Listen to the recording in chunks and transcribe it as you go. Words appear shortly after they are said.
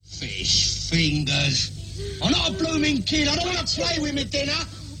Fish fingers. I'm not a blooming kid. I don't want to play with me dinner.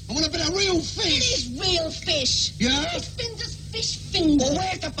 I want a bit of real fish. It is real fish. Yeah? It's fingers, fish fingers. Well,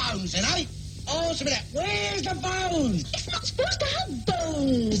 where's the bones then, eh? Answer me that. Where's the bones? It's not supposed to have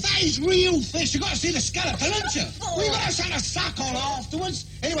bones. That is real fish. You've got to see the skeleton, haven't you? Oh. Well, you've got to set a sack on afterwards.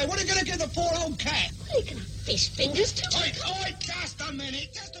 Anyway, what are you going to give the poor old cat? Well, you can have fish fingers too. Oi, just a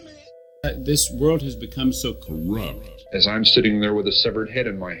minute. This world has become so corrupt. As I'm sitting there with a severed head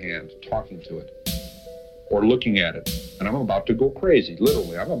in my hand, talking to it, or looking at it, and I'm about to go crazy,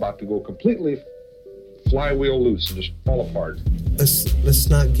 literally. I'm about to go completely flywheel loose and just fall apart. Let's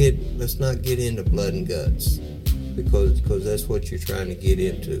not get into blood and guts, because that's what you're trying to get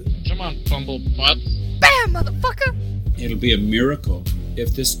into. Come on, bumblebutt. Bam, motherfucker! It'll be a miracle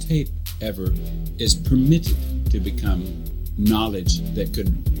if this tape ever is permitted to become knowledge that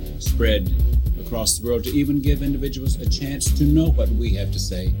could spread across the world, to even give individuals a chance to know what we have to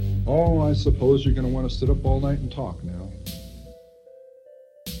say. Oh, I suppose you're going to want to sit up all night and talk now.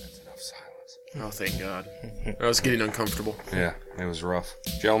 That's enough silence. Oh, thank God. I was getting uncomfortable. Yeah, it was rough.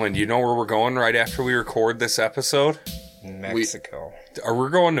 Gentlemen, do you know where we're going right after we record this episode? Mexico. We're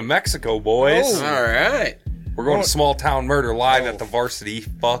going to Mexico, boys. Oh. All right. We're going to Small Town Murder live at the Varsity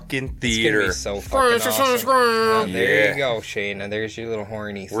fucking Theater. It's gonna be so fucking awesome. Now, there you go, Shayna. There's your little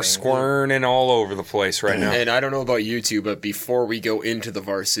horny thing. We're squirming all over the place right now. And I don't know about you two, but before we go into the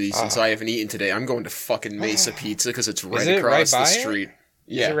Varsity, since I haven't eaten today, I'm going to fucking Mesa Pizza because it's right across the street.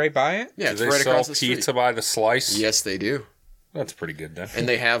 Yeah. Is it right by it? Yeah, do it's they right sell across the street. pizza by the slice? Yes, they do. That's pretty good then. And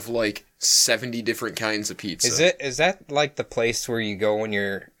they have like 70 different kinds of pizza. Is that like the place where you go when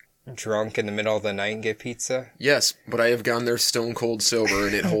you're drunk in the middle of the night and get pizza? Yes, but I have gone there stone cold sober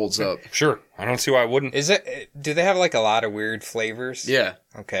and it holds up. Sure. I don't see why I wouldn't. Do they have like a lot of weird flavors? Yeah.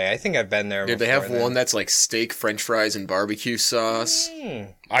 Okay, I think I've been there before. They have one that's like steak, french fries, and barbecue sauce.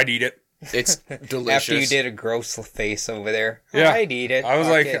 I'd eat it. It's delicious. After you did a gross face over there, yeah. I'd eat it. I was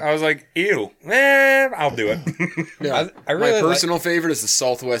like, ew. I'll do it. Yeah. I really My personal favorite is the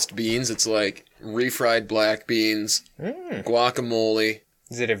Southwest beans. It's like refried black beans, guacamole.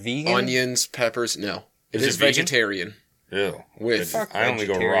 Is it a vegan? Onions, peppers. No. It is vegan? vegetarian. Ew. With I only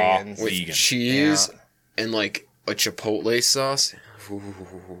go raw vegetarians. with vegan. cheese and like a chipotle sauce.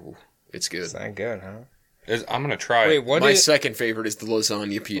 Ooh, it's good. It's not good, huh? I'm gonna try Wait, it. My second favorite is the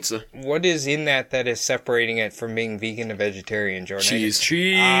lasagna pizza. What is in that is separating it from being vegan to vegetarian, Jordan?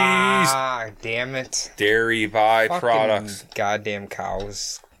 Cheese. Ah, damn it. Dairy byproducts. Fucking goddamn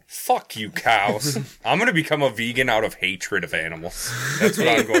cows. Fuck you, cows. I'm going to become a vegan out of hatred of animals. That's what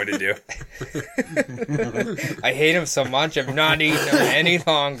I'm going to do. I hate them so much, I'm not eating them any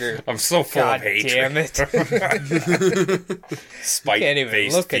longer. I'm so full God of hatred. damn it. Can't even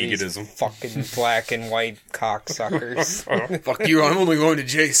Spite-based look at veganism. these fucking black and white cocksuckers. Fuck you, I'm only going to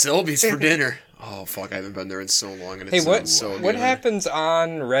Jay Selby's for dinner. Oh, fuck, I haven't been there in so long, and it Hey, sounds so good. what happens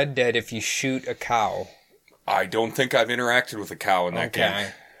on Red Dead if you shoot a cow? I don't think I've interacted with a cow in that game.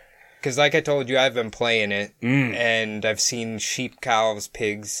 Because like I told you, I've been playing it, and I've seen sheep, cows,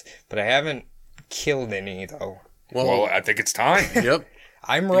 pigs, but I haven't killed any, though. Well, I think it's time. Yep.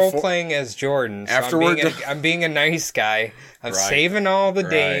 I'm role-playing as Jordan, so I'm being a nice guy. I'm saving all the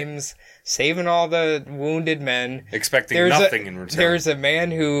dames, saving all the wounded men. Expecting nothing in return. There's a man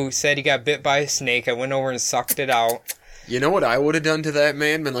who said he got bit by a snake. I went over and sucked it out. You know what I would have done to that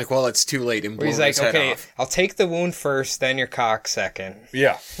man? Been like, well, it's too late, and blown He's like, his head okay, off. I'll take the wound first, then your cock second.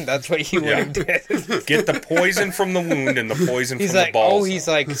 Yeah. That's what he would have did. Get the poison from the wound and the poison from like, the balls. He's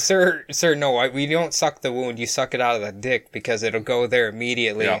like, sir, no, we don't suck the wound. You suck it out of the dick because it'll go there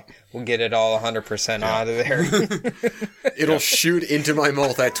immediately. Yeah. We'll get it all 100% out of there. It'll shoot into my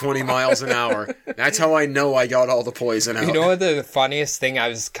mouth at 20 miles an hour. That's how I know I got all the poison out. You know what the funniest thing? I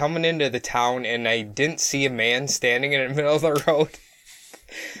was coming into the town and I didn't see a man standing in the middle of the road.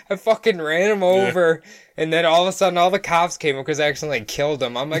 I fucking ran him over, and then all of a sudden all the cops came up because I accidentally killed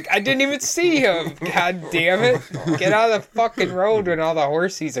him. I'm like, I didn't even see him. God damn it. Get out of the fucking road when all the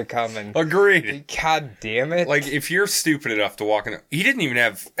horsies are coming. Agreed. God damn it. Like, if you're stupid enough to walk in... He didn't even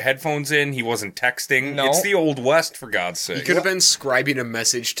have headphones in. He wasn't texting. No. It's the Old West, for God's sake. He could have been scribing a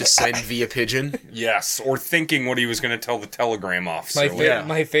message to send via pigeon. Yes, or thinking what he was going to tell the telegram officer.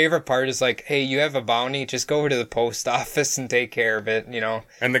 My favorite part is like, hey, you have a bounty, just go over to the post office and take care of it, you know.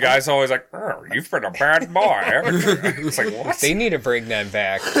 And the guy's always like, oh, you've been a bad boy, haven't you? It's like, what? They need to bring that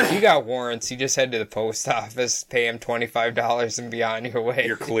back. If you got warrants, you just head to the post office, pay him $25 and be on your way.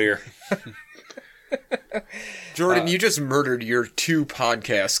 You're clear. Jordan, you just murdered your 2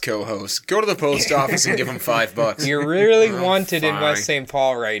 podcast co-hosts. Go to the post office and give them $5. You're really wanted in West St.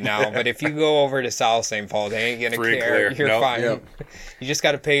 Paul right now, but if you go over to South St. Paul, they ain't gonna care. You're fine. Yep. You just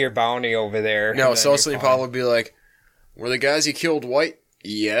got to pay your bounty over there. No, South St. Paul would be like, were the guys you killed white?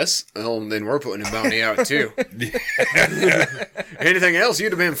 Yes. Well, then we're putting a bounty out, too. Anything else,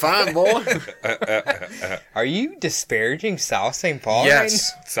 you'd have been fine, boy. Are you disparaging South St. Paul?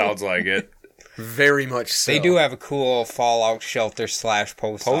 Yes. Right? Sounds like it. Very much so. They do have a cool fallout shelter /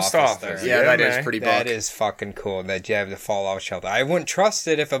 post office there. Yeah, that is pretty buck. That is fucking cool that you have the fallout shelter. I wouldn't trust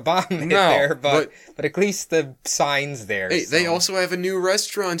it if a bomb hit there, but at least the sign's there. Hey, they also have a new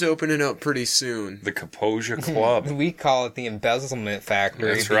restaurant opening up pretty soon. The Kaposia Club. We call it the Embezzlement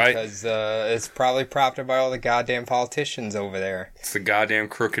Factory. That's right. Because it's probably propped up by all the goddamn politicians over there. It's the goddamn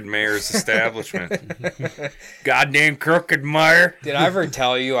crooked mayor's establishment. Goddamn crooked mayor. Did I ever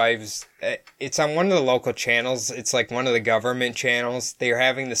tell you it's on one of the local channels. It's like one of the government channels. They're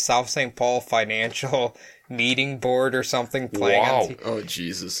having the South St. Paul Financial Meeting Board or something playing on TV. Oh,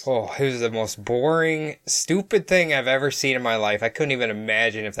 Jesus. Oh, it was the most boring, stupid thing I've ever seen in my life. I couldn't even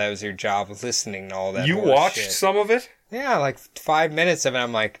imagine if that was your job, listening to all that. You watched some of it? Yeah, like 5 minutes of it.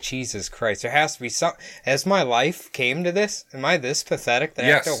 I'm like, Jesus Christ, there has to be some. As my life came to this, am I this pathetic that I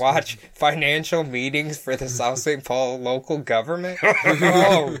have to watch financial meetings for the South St. Paul local government?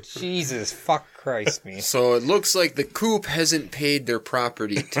 Oh, Jesus, fuck Christ me. So it looks like the Coop hasn't paid their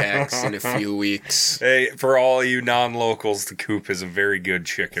property tax in a few weeks. Hey, for all you non-locals, the Coop is a very good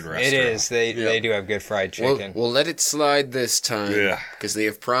chicken restaurant. It is. They do have good fried chicken. We'll let it slide this time. Because they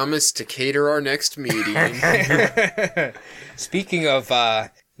have promised to cater our next meeting. Speaking of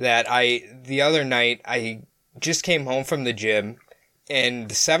that, the other night, I just came home from the gym, and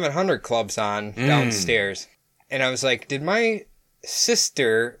the 700 Club's on downstairs. And I was like, did my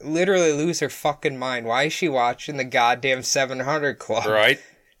sister literally lose her fucking mind? Why is she watching the goddamn 700 Club? Right.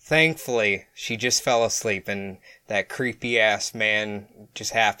 Thankfully, she just fell asleep, and that creepy-ass man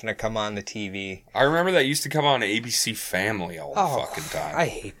just happened to come on the TV. I remember that used to come on ABC Family all the fucking time. I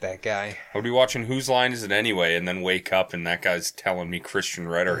hate that guy. I would be watching Whose Line Is It Anyway, and then wake up, and that guy's telling me Christian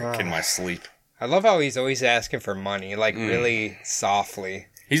rhetoric in my sleep. I love how he's always asking for money, like really softly.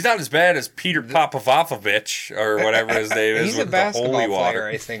 He's not as bad as Peter Popovich, or whatever his name is. He's a basketball player,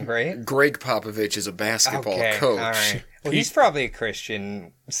 I think, right? Greg Popovich is a basketball coach. All right. Well, he's probably a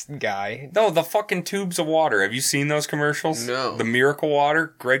Christian guy. No, the fucking tubes of water. Have you seen those commercials? No. The Miracle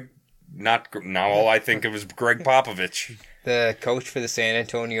Water? All I think it was Greg Popovich. The coach for the San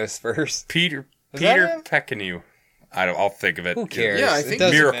Antonio Spurs. Peter Pecknew. I'll think of it. Who cares? Yeah, I think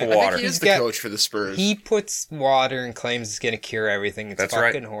Miracle Water. I think he is the coach for the Spurs. He puts water and claims it's going to cure everything. It's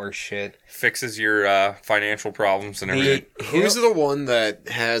fucking horse shit. Fixes your financial problems and everything. Who's the one that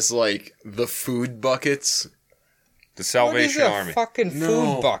has, like, the food buckets? The Salvation Army. What is a fucking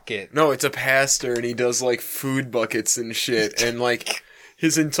food bucket? No, it's a pastor, and he does, like, food buckets and shit. And, like,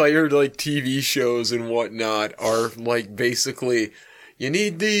 his entire, like, TV shows and whatnot are, like, basically, you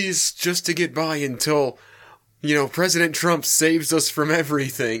need these just to get by until... You know, President Trump saves us from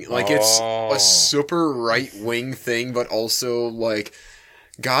everything. Like, it's a super right-wing thing, but also, like,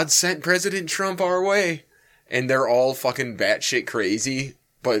 God sent President Trump our way. And they're all fucking batshit crazy,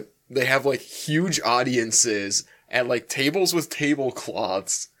 but they have, like, huge audiences at, like, tables with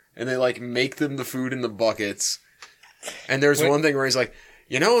tablecloths. And they, like, make them the food in the buckets. And there's one thing where he's like,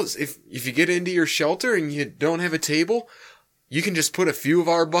 you know, if you get into your shelter and you don't have a table... You can just put a few of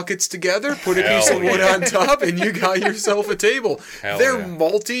our buckets together, put a piece of wood on top, and you got yourself a table. They're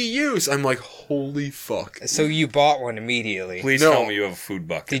multi-use. I'm like, holy fuck. So you bought one immediately? Please tell me you have a food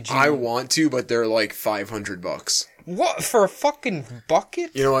bucket. Did you? I want to, but they're like $500. What? For a fucking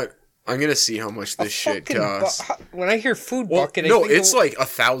bucket? You know what? I'm gonna see how much this shit costs. When I hear food bucket, no, it's like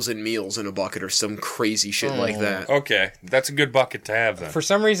 1,000 meals in a bucket or some crazy shit like that. Okay, that's a good bucket to have then. For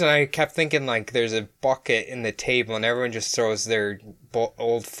some reason, I kept thinking like there's a bucket in the table and everyone just throws their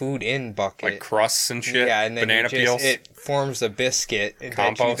old food in bucket. Like crusts and shit? Yeah, and then banana peels? It forms a biscuit.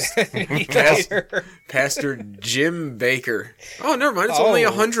 Compost? Pastor Jim Baker. Oh, never mind. It's only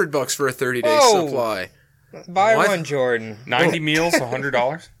 $100 for a 30-day supply. Buy one, Jordan. 90 meals,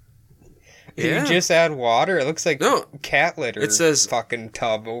 $100? You just add water? It looks like cat litter. It says fucking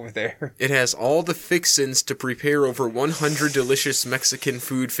tub over there. It has all the fixins to prepare over 100 delicious Mexican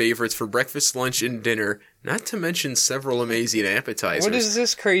food favorites for breakfast, lunch, and dinner, not to mention several amazing appetizers. What does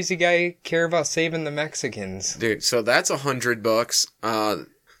this crazy guy care about saving the Mexicans? Dude, so that's $100.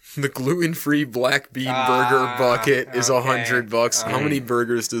 The gluten-free black bean burger bucket is okay. $100. How many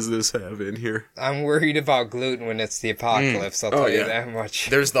burgers does this have in here? I'm worried about gluten when it's the apocalypse, I'll tell you that much.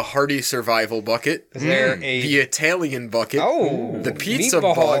 There's the hearty survival bucket. Is there a... The Italian bucket. Oh, The pizza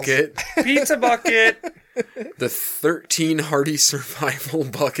meatballs. bucket. Pizza bucket. The 13 hearty survival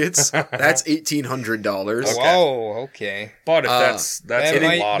buckets. That's $1,800. Whoa, okay. But if that's That,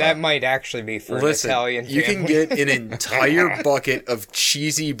 a lot that of... might actually be for Listen, an Italian family. you can get an entire bucket of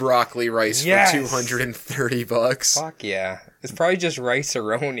cheesy broccoli rice Yes. for $230. Fuck yeah. It's probably just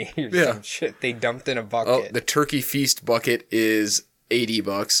rice-a-roni or Yeah. some shit they dumped in a Oh, bucket. the turkey feast bucket is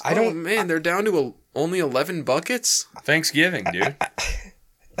 $80. I don't- Oh, man, they're down to only 11 buckets? Thanksgiving, dude.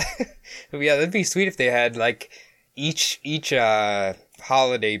 Yeah, that'd be sweet if they had, like, each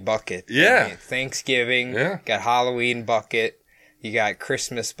holiday bucket. Yeah. I mean, Thanksgiving, Yeah. got Halloween bucket, you got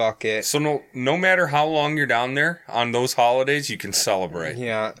Christmas bucket. So no matter how long you're down there on those holidays, you can celebrate.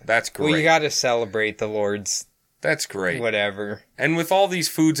 Yeah. That's great. Well, you gotta celebrate the Lord's That's great. whatever. And with all these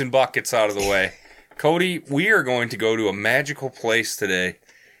foods and buckets out of the way, Cody, we are going to go to a magical place today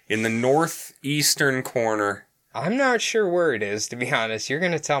in the northeastern corner I'm not sure where it is, to be honest. You're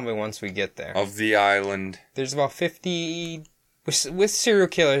gonna tell me once we get there. of the island. There's about 50... With serial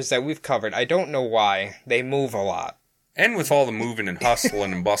killers that we've covered, I don't know why. They move a lot. And with all the moving and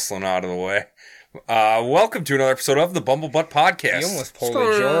hustling and bustling out of the way. Welcome to another episode of the Bumblebutt Podcast. You almost pulled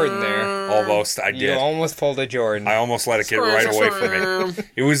a Jordan there. Almost, I You did. almost pulled a Jordan. I almost let it get right away from me.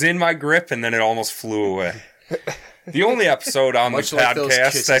 It was in my grip and then it almost flew away. The only episode on Much the like those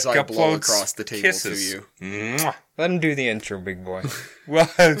podcast kisses that I blow uploads across the table kisses. to you. Mwah. Let him do the intro, big boy. Well,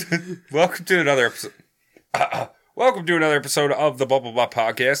 welcome to another episode. Welcome to another episode of the Bumblebutt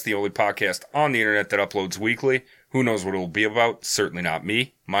Podcast, the only podcast on the internet that uploads weekly. Who knows what it will be about? Certainly not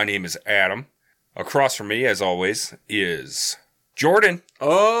me. My name is Adam. Across from me, as always, is Jordan.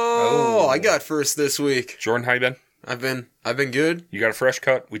 Oh, I got first this week. Jordan, how you been? I've been good. You got a fresh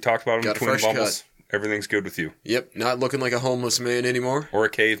cut? We talked about them Got a between fresh bumbles. Everything's good with you. Yep, not looking like a homeless man anymore. Or a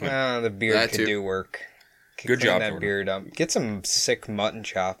caveman. The beard That could too. do work. Could Good clean job, that Jordan. beard up. Get some sick mutton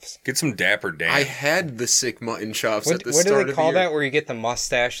chops. Get some Dapper Dan. I had the sick mutton chops What at the do start they of call the year. that? Where you get the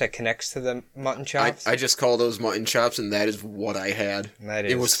mustache that connects to the mutton chops? I just call those mutton chops, and that is what I had. That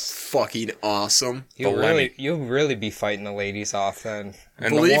It is- was fucking awesome. You'll the really be fighting the ladies off then.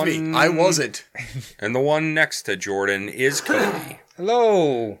 And Believe me, I wasn't. And the one next to Jordan is Cody.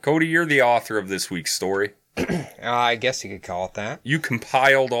 Hello. Cody, you're the author of this week's story. I guess you could call it that. You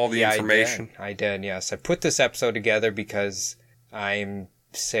compiled all the Yeah, information. I did, yes. I put this episode together because I'm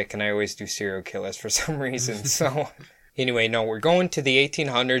sick and I always do serial killers for some reason. So, anyway, no, we're going to the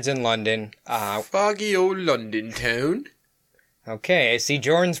 1800s in London. Foggy old London town. Okay, I see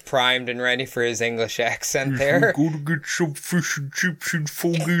Jordan's primed and ready for his English accent there. Go to get some fish and chips in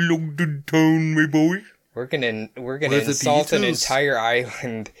foggy London town, my boy. We're gonna Where the insult an Beatles? entire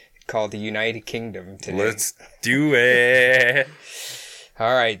island called the United Kingdom today. Let's do it.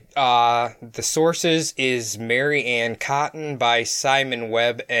 All right. The sources is Mary Ann Cotton by Simon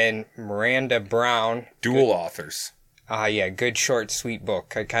Webb and Miranda Brown. Dual authors. Yeah, good short, sweet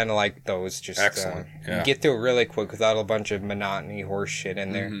book. I kind of like those. Just Excellent, yeah. Get through it really quick without a bunch of monotony horse shit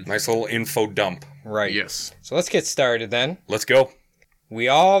in there. Nice little info dump. Right. Yes. So let's get started then. Let's go. We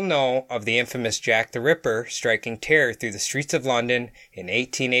all know of the infamous Jack the Ripper striking terror through the streets of London in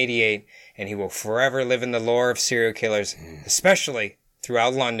 1888, and he will forever live in the lore of serial killers, especially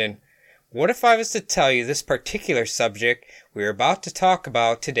throughout London. What if I was to tell you this particular subject we are about to talk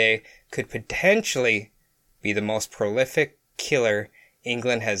about today could potentially be the most prolific killer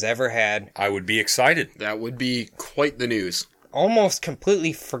England has ever had, I would be excited. That would be quite the news. almost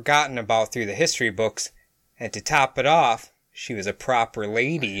completely forgotten about through the history books, and to top it off, she was a proper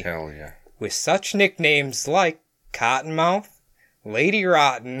lady, Hell yeah. with such nicknames like Cottonmouth, Lady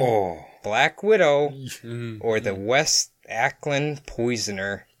Rotten, Oh. Black Widow, or the West Ackland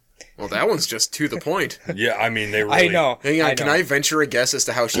Poisoner. Well, that one's just to the point. Yeah, I mean, they really... I know. Hang on, I can know. I venture a guess as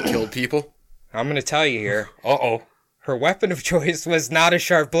to how she killed people? I'm going to tell you here. Uh-oh. Her weapon of choice was not a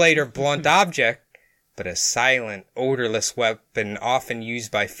sharp blade or blunt object, but a silent, odorless weapon often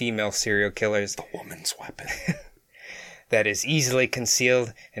used by female serial killers The woman's weapon. that is easily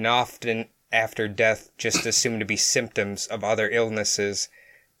concealed and often after death just assumed to be symptoms of other illnesses.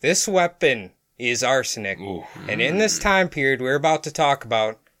 This weapon is arsenic. Ooh. And in this time period we're about to talk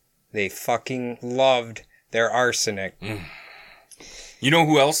about, they fucking loved their arsenic. You know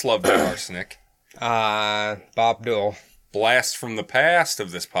who else loved their arsenic? Bob Dole. Blast from the past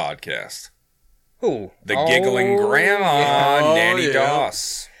of this podcast. Who? The giggling grandma, yeah. Nanny Oh, yeah.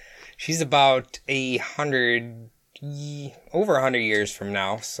 Doss. She's about 100 over 100 years from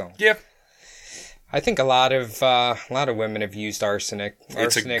now. So Yeah. I think a lot of women have used arsenic.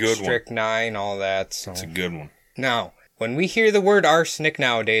 It's a good one. Strychnine, all that. So. It's a good one. Now, when we hear the word arsenic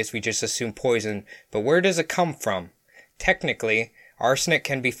nowadays, we just assume poison. But where does it come from? Technically, arsenic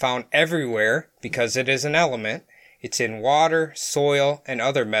can be found everywhere because it is an element. It's in water, soil, and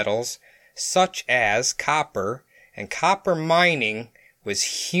other metals, such as copper. And copper mining was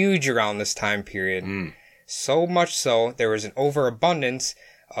huge around this time period. So much so, there was an overabundance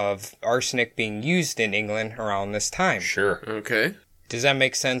of arsenic being used in England around this time. Sure. Okay. Does that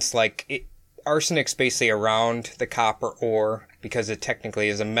make sense? Like, arsenic's basically around the copper ore because it technically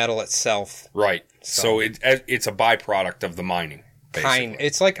is a metal itself. Right. So it's a byproduct of the mining. Basically.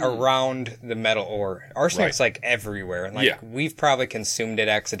 It's like around the metal ore. Arsenic's like everywhere. Like we've probably consumed it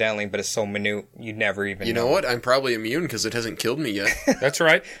accidentally, but it's so minute you'd never even know. You know what? I'm probably immune because it hasn't killed me yet. That's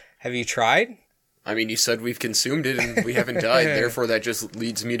right. Have you tried? I mean, you said we've consumed it and we haven't died. Therefore, that just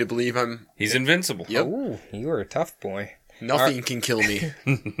leads me to believe He's invincible. Yep. Ooh, you are a tough boy. Nothing can kill me.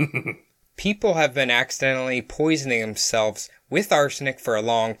 People have been accidentally poisoning themselves with arsenic for a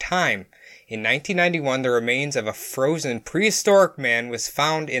long time. In 1991, the remains of a frozen prehistoric man was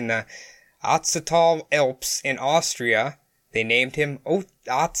found in the Ötztal Alps in Austria. They named him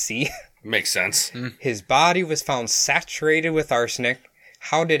Otzi. Makes sense. His body was found saturated with arsenic.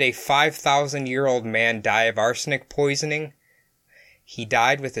 How did a 5,000-year-old man die of arsenic poisoning? He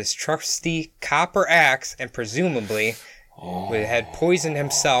died with his trusty copper axe and presumably had poisoned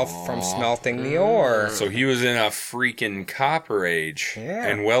himself from smelting the ore. So he was in a freaking copper age. Yeah.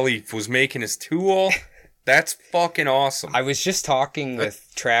 And while he was making his tool, that's fucking awesome. I was just talking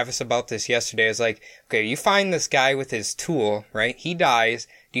with Travis about this yesterday. I was like, okay, you find this guy with his tool, right? He dies.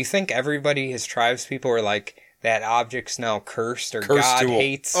 Do you think everybody, his tribes people, are like, that object's now cursed or Cursed God tool.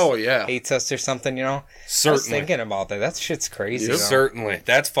 hates us or something, you know? Certainly. I was thinking about that. That shit's crazy. though. Certainly.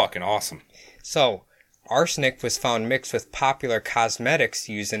 That's fucking awesome. So, arsenic was found mixed with popular cosmetics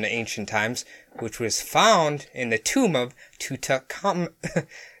used in the ancient times, which was found in the tomb of Tutankhamun.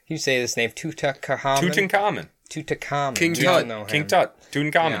 You say this name, Tutankhamun? Tutankhamun. King You don't Tut. know him. King Tut.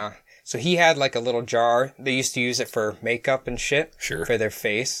 Tutankhamun. Yeah. So he had like a little jar. They used to use it for makeup and shit. Sure. For their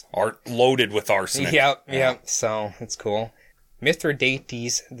face. Art loaded with arsenic. Yep. So, it's cool.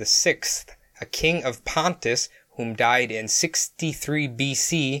 Mithridates VI, a king of Pontus, whom died in 63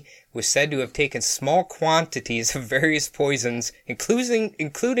 BC, was said to have taken small quantities of various poisons,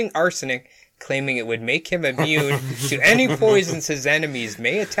 including arsenic, claiming it would make him immune to any poisons his enemies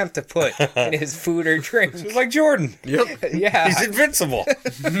may attempt to put in his food or drink. Just like Jordan. Yep. Yeah. He's invincible.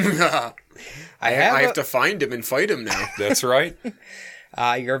 I have to find him and fight him now. That's right.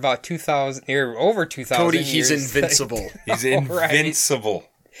 You're about 2,000, you're over 2,000 Cody, years. he's invincible. He's Right. invincible.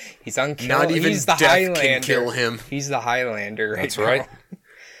 He's unkillable. Not even He's the death Highlander. can kill him. He's the Highlander. That's now. right.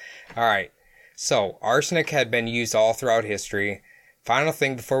 All right. So, arsenic had been used all throughout history. Final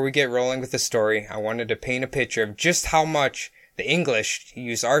thing before we get rolling with the story, I wanted to paint a picture of just how much the English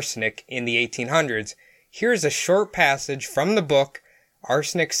used arsenic in the 1800s. Here's a short passage from the book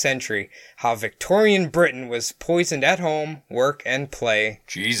Arsenic Century, How Victorian Britain Was Poisoned at Home, Work, and Play,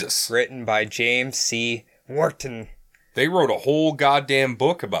 Jesus. written by James C. Wharton. They wrote a whole goddamn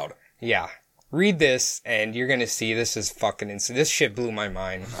book about it. Yeah. Read this, and you're going to see this is fucking insane. This shit blew my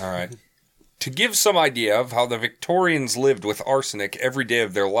mind. All right. To give some idea of how the Victorians lived with arsenic every day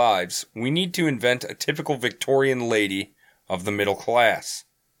of their lives, we need to invent a typical Victorian lady of the middle class.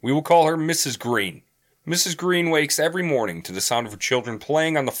 We will call her Mrs. Green. Mrs. Green wakes every morning to the sound of her children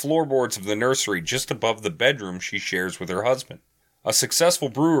playing on the floorboards of the nursery just above the bedroom she shares with her husband, a successful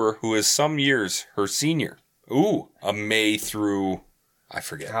brewer who is some years her senior. Ooh, a May through... I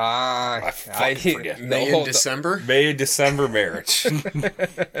forget. I fucking forget. May and December? May and December marriage.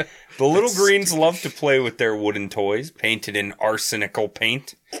 The little Greens love to play with their wooden toys, painted in arsenical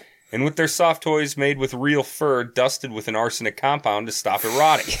paint, and with their soft toys made with real fur dusted with an arsenic compound to stop it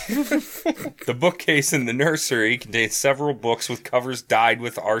rotting. The bookcase in the nursery contains several books with covers dyed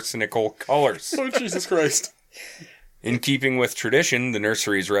with arsenical colors. Oh, Jesus Christ. In keeping with tradition, the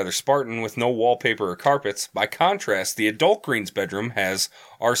nursery is rather Spartan with no wallpaper or carpets. By contrast, the adult Green's bedroom has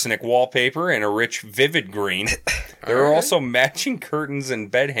arsenic wallpaper and a rich, vivid green. There are also matching curtains and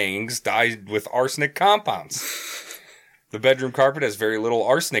bed hangings dyed with arsenic compounds. The bedroom carpet has very little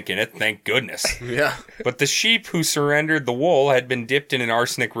arsenic in it, thank goodness. Yeah. But the sheep who surrendered the wool had been dipped in an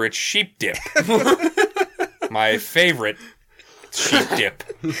arsenic-rich sheep dip. My favorite sheep dip.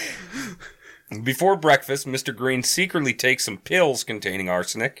 Before breakfast, Mr. Green secretly takes some pills containing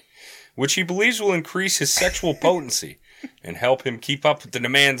arsenic, which he believes will increase his sexual potency and help him keep up with the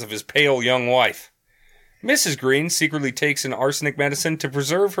demands of his pale young wife. Mrs. Green secretly takes an arsenic medicine to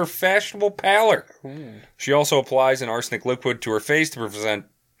preserve her fashionable pallor. She also applies an arsenic liquid to her face to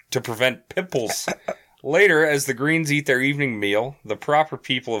prevent pimples. Later, as the Greens eat their evening meal, the proper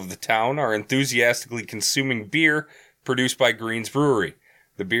people of the town are enthusiastically consuming beer produced by Green's Brewery.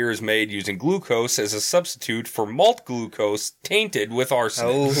 The beer is made using glucose as a substitute for malt glucose tainted with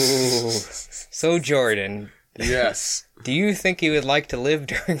arsenic. Oh, so Jordan, Yes. do you think you would like to live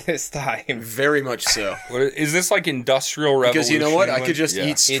during this time? Very much so. Is this like industrial revolution? Because you know what? I England? could just Yeah.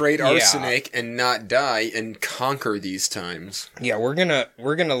 eat straight yeah. arsenic and not die and conquer these times. Yeah, we're gonna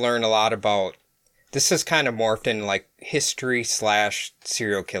learn a lot about. This has kind of morphed into like history /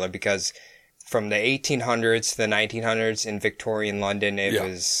 serial killer because from the 1800s to the 1900s in Victorian London, it Yeah.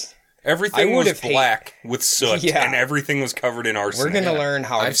 was. Everything I would was have black with soot, Yeah. and everything was covered in arsenic. We're gonna learn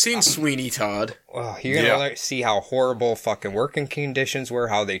how. I've seen Sweeney Todd. Oh, you're gonna Yeah. see how horrible fucking working conditions were,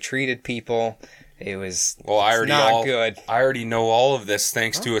 how they treated people. It was Well, I already not good. I already know all of this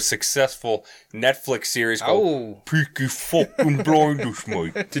thanks to a successful Netflix series called Oh, Peaky Fucking Blinders,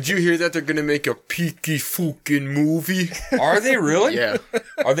 mate. Did you hear that they're gonna make a peaky fucking movie? Are they really? Yeah.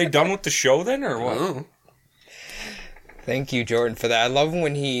 Are they done with the show then, or what? Oh. thank you, Jordan, for that. I love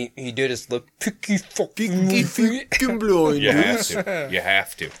when he did his lip picky fucking movie. Fucking blinders. You have to. You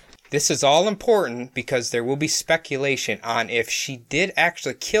have to. This is all important because there will be speculation on if she did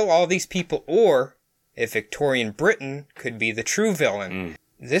actually kill all these people or if Victorian Britain could be the true villain.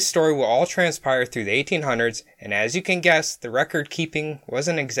 This story will all transpire through the 1800s, and as you can guess, the record keeping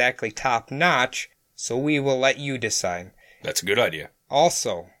wasn't exactly top notch, so we will let you decide. That's a good idea.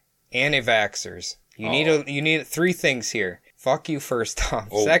 Also, anti-vaxxers. You need 3 things here. Fuck you first off.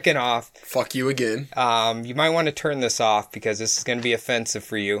 Oh. Second off, Fuck you again. you might want to turn this off because this is going to be offensive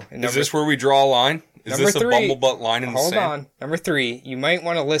for you. And Is this where we draw a line? Is Number this a 3, bumblebutt line in the hold sand? on. Number 3, you might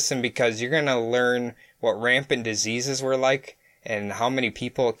want to listen because you're going to learn what rampant diseases were like and how many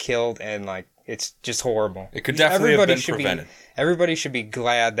people it killed, and like it's just horrible. It could definitely have been should prevented. Everybody should be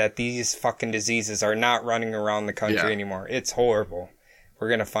glad that these fucking diseases are not running around the country Yeah. anymore. It's horrible. We're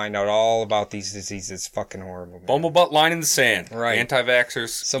going to find out all about these diseases. It's fucking horrible. man. Bumblebutt line in the sand. Right. Anti-vaxxers.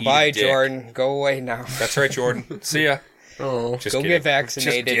 So eat a bye, dick. Jordan. Go away now. That's right, Jordan. See ya. Oh. Just Go kidding. get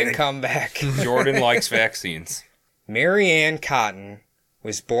vaccinated Just and kidding. come back. Jordan likes vaccines. Mary Ann Cotton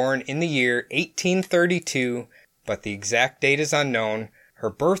was born in the year 1832, but the exact date is unknown. Her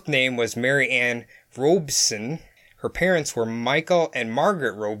birth name was Mary Ann Robeson. Her parents were Michael and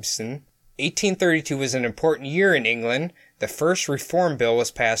Margaret Robeson. 1832 was an important year in England. The first reform bill was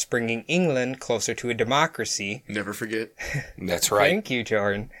passed, bringing England closer to a democracy. Never forget. That's right. Thank you,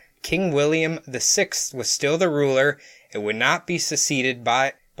 Jordan. King William VI was still the ruler and would not be succeeded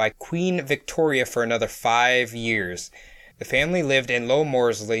by Queen Victoria for another 5 years. The family lived in Low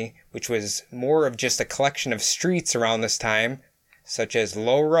Morsley, which was more of just a collection of streets around this time, such as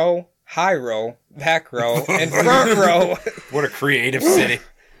Low Row, High Row, Back Row, and Front Row. What a creative city.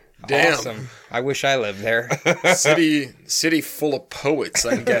 Damn. Awesome. I wish I lived there. City full of poets,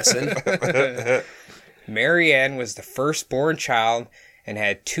 I'm guessing. Mary Ann was the firstborn child and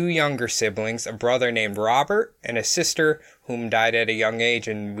had 2 younger siblings, a brother named Robert and a sister whom died at a young age,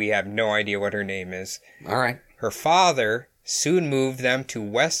 and we have no idea what her name is. All right. Her father soon moved them to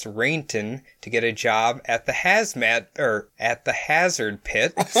West Rainton to get a job at the hazard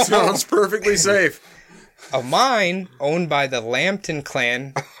pit, Sounds perfectly safe. a mine owned by the Lambton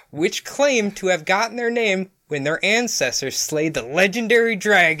clan, which claimed to have gotten their name when their ancestors slayed the legendary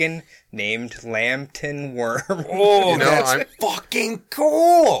dragon named Lambton Worm. Oh, You know, that's I'm- fucking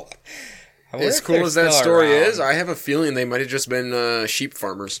cool. I wonder As if cool they're as that still story around. is, I have a feeling they might have just been sheep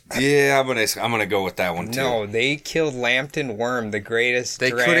farmers. Yeah, I'm gonna go with that one too. No, they killed Lambton Worm, the greatest They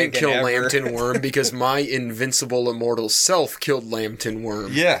dragon couldn't kill ever. Lambton Worm because my invincible immortal self killed Lambton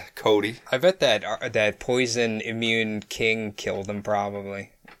Worm. Yeah, Cody. I bet that poison immune king killed him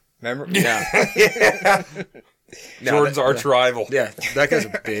probably. Remember? Yeah. No, Jordan's that- arch rival. Yeah, that guy's a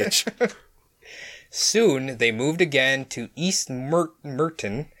bitch. Soon, they moved again to East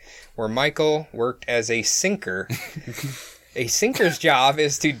Merton, where Michael worked as a sinker. A sinker's job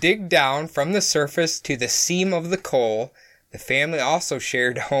is to dig down from the surface to the seam of the coal. The family also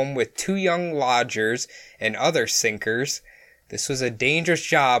shared a home with 2 young lodgers and other sinkers. This was a dangerous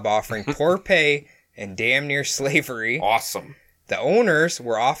job offering poor pay and damn near slavery. Awesome. The owners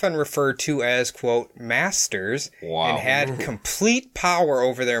were often referred to as, quote, masters, Wow. and had complete power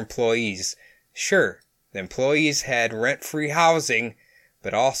over their employees. Sure, the employees had rent-free housing,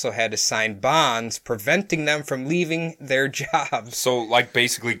 but also had to sign bonds preventing them from leaving their jobs. So, like,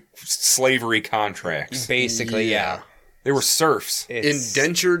 basically slavery contracts. Basically, yeah. They were serfs.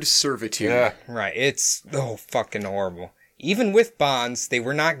 Indentured servitude. Yeah. Right. It's fucking horrible. Even with bonds, they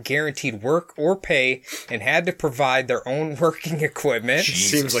were not guaranteed work or pay and had to provide their own working equipment.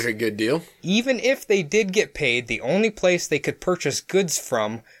 Seems like a good deal. Even if they did get paid, the only place they could purchase goods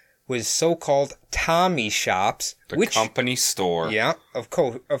from was so-called Tommy shops. The company store. Yeah, of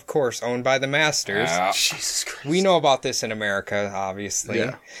course, owned by the masters. Yeah. Jesus Christ. We know about this in America, obviously.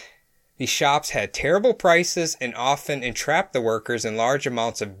 Yeah. These shops had terrible prices and often entrapped the workers in large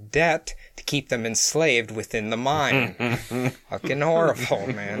amounts of debt to keep them enslaved within the mine. Fucking horrible,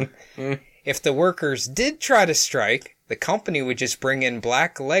 man. If the workers did try to strike, the company would just bring in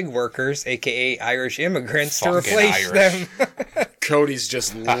black leg workers, aka Irish immigrants, to Fucking replace Irish. them. Cody's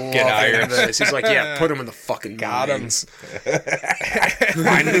just loving Irish. this. He's like, yeah, put him in the fucking Got him. mines.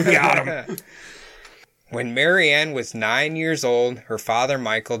 Finally got him. When Marianne was 9 years old, her father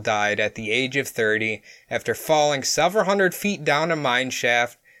Michael died at the age of 30 after falling several hundred feet down a mine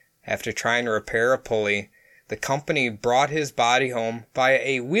shaft after trying to repair a pulley. The company brought his body home via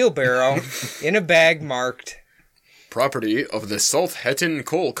a wheelbarrow in a bag marked. Property of the Salthetton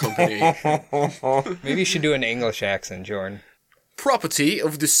Coal Company. Maybe you should do an English accent, Jordan. Property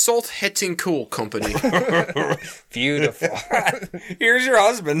of the Salthetton Coal Company. Beautiful. Here's your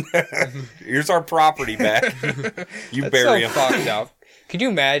husband. Here's our property back. You That's bury so him. fucked up. Could you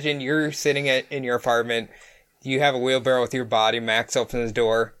imagine you're sitting in your apartment, you have a wheelbarrow with your body, Max opens his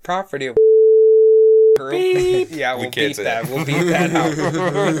door, property of Beep. Yeah, We we'll can't beep say that. that. We'll beep that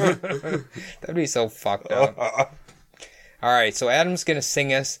out. That'd be so fucked up. All right, so Adam's gonna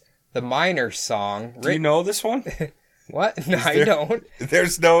sing us the Miners song. Do you know this one? What? No, I don't.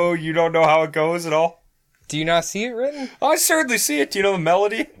 You don't know how it goes at all? Do you not see it written? I certainly see it. Do you know the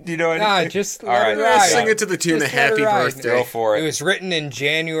melody? Do you know anything? Nah, just All let right. it ride. Sing it to the tune of Just let Happy it ride. Birthday. Go for It it. was written in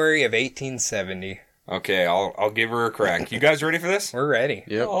January of 1870. Okay, I'll give her a crack. You guys ready for this? We're ready.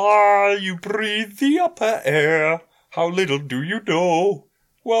 Yep. Ah, you breathe the upper air. How little do you know?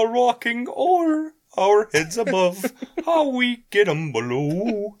 While rocking o'er our heads above, how we get 'em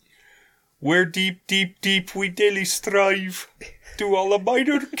below. Where deep, deep, deep we daily strive, do all a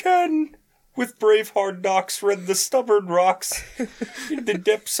miner can. With brave hard knocks rend the stubborn rocks, in the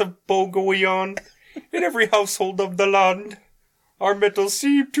depths of Bogoion, in every household of the land, our metals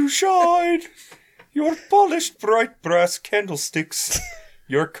seem to shine. Your polished bright brass candlesticks,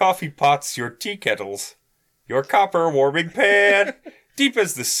 your coffee pots, your tea kettles, your copper warming pan, deep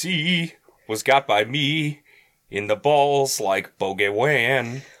as the sea, was got by me, in the balls like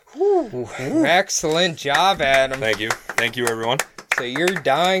Bogoion. Excellent job, Adam. Thank you everyone. So you're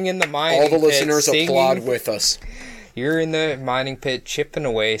dying in the mining All the pit, listeners singing. applaud with us. You're in the mining pit chipping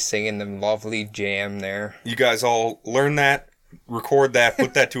away, singing the lovely jam there. You guys all learn that, record that,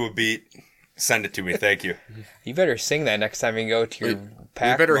 put that to a beat, send it to me, thank you. You better sing that next time you go to your We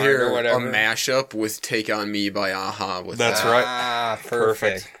pack better mart hear or a whatever. mashup with Take On Me by Aha. With That's that. right. Ah,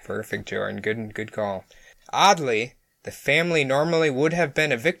 perfect, Jordan. Good call. Oddly, the family normally would have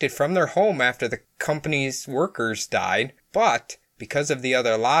been evicted from their home after the company's workers died, but because of the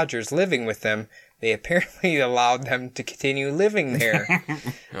other lodgers living with them, they apparently allowed them to continue living there.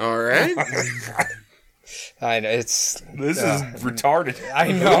 All right. I know, This is retarded.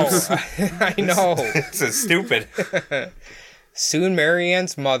 I know. I know. This is stupid. Soon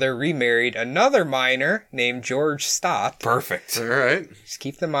Marianne's mother remarried another miner named George Stott. Perfect. All right. Just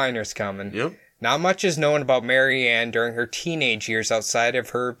keep the miners coming. Yep. Not much is known about Marianne during her teenage years outside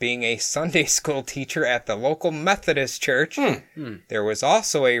of her being a Sunday school teacher at the local Methodist church. There was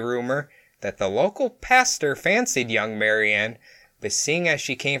also a rumor that the local pastor fancied young Marianne, but seeing as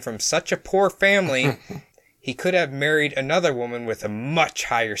she came from such a poor family, he could have married another woman with a much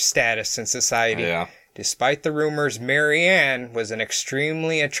higher status in society. Yeah. Despite the rumors, Marianne was an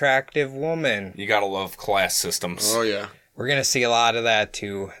extremely attractive woman. You gotta love class systems. Oh, yeah. We're going to see a lot of that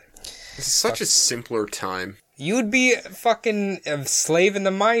too. It's such a simpler time. You'd be fucking a slave in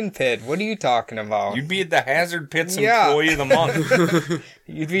the mine pit. What are you talking about? You'd be the Hazard Pits Yeah. Employee of the Month.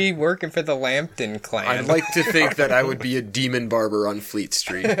 You'd be working for the Lambton clan. I'd like to think that I would be a demon barber on Fleet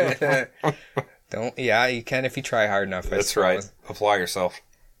Street. Yeah, you can if you try hard enough. I That's suppose. right. Apply yourself.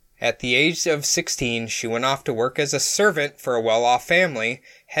 At the age of 16, she went off to work as a servant for a well-off family,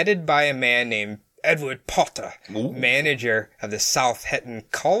 headed by a man named Edward Potter, manager of the South Hetton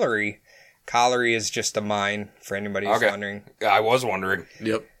Colliery. Colliery is just a mine, for anybody who's wondering. I was wondering.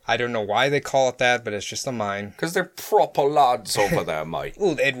 Yep. I don't know why they call it that, but it's just a mine. Because they're proper lads over there, mate.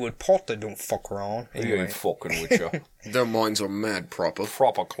 Old Edward Potter don't fuck around. He Anyway. ain't fucking with you. Their minds are mad proper.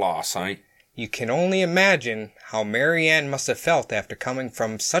 Proper class, eh? You can only imagine how Mary Ann must have felt after coming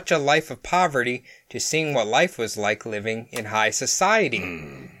from such a life of poverty to seeing what life was like living in high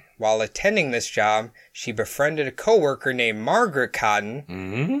society. While attending this job, she befriended a coworker named Margaret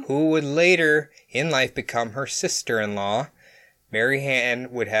Cotton, who would later in life become her sister-in-law. Mary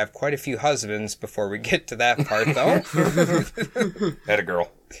Ann would have quite a few husbands before we get to that part, though. Had a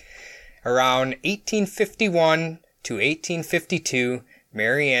girl. Around 1851 to 1852,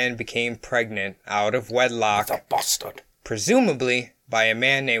 Mary Ann became pregnant out of wedlock, The bastard. presumably by a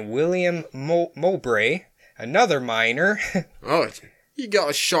man named William Mowbray, another miner. Oh, you got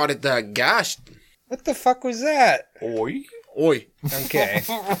a shot at that gash. What the fuck was that? Oi. Oi. Okay.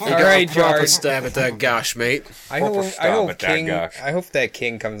 You All got right, a proper George. stab at that gash, mate. I Proper hope, stab at that gosh. I hope that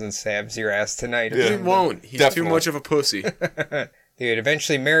King comes and stabs your ass tonight. Yeah. He won't. He's Definitely. too much of a pussy. They would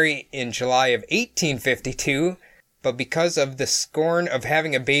eventually marry in July of 1852, but because of the scorn of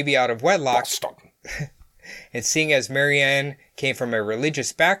having a baby out of wedlock, Bastard. and seeing as Mary Ann came from a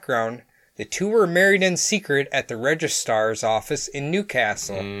religious background, the two were married in secret at the registrar's office in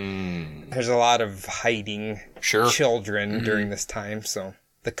Newcastle. There's a lot of hiding Sure. children during this time, so.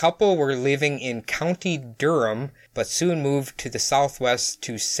 The couple were living in County Durham, but soon moved to the southwest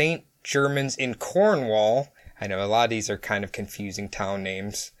to St. Germans in Cornwall. I know a lot of these are kind of confusing town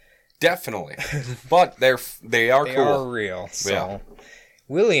names. Definitely. But they are They cool. are real, so. Yeah.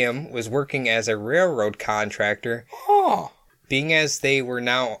 William was working as a railroad contractor. Oh. Being as they were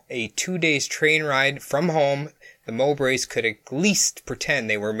now a 2 days train ride from home, the Mowbrays could at least pretend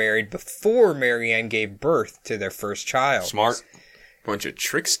they were married before Mary Ann gave birth to their first child. Smart. Bunch of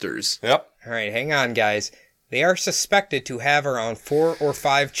tricksters. Yep. All right, hang on, guys. They are suspected to have around 4 or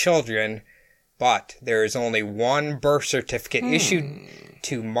 5 children, but there is only one birth certificate issued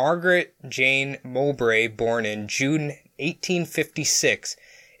to Margaret Jane Mowbray, born in June 1856.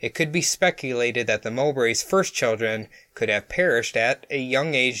 It could be speculated that the Mowbrays' first children could have perished at a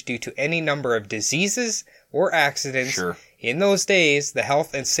young age due to any number of diseases or accidents. Sure. In those days, the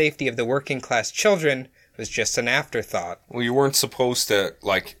health and safety of the working class children was just an afterthought. Well, you weren't supposed to,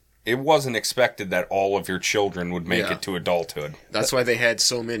 it wasn't expected that all of your children would make Yeah. it to adulthood. That's why they had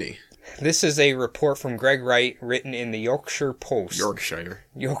so many. This is a report from Greg Wright written in the Yorkshire Post. Yorkshire.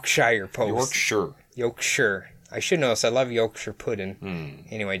 Yorkshire Post. Yorkshire. I should know this. I love Yorkshire pudding.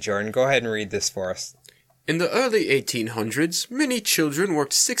 Anyway, Jordan, go ahead and read this for us. In the early 1800s, many children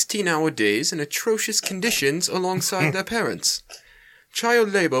worked 16-hour days in atrocious conditions alongside their parents.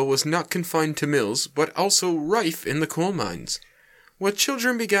 Child labor was not confined to mills, but also rife in the coal mines, where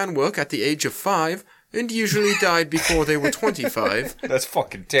children began work at the age of 5 and usually died before they were 25. That's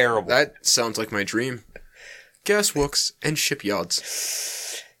fucking terrible. That sounds like my dream. Gasworks and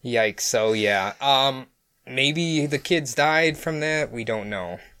shipyards. Yikes. So, yeah. Maybe the kids died from that. We don't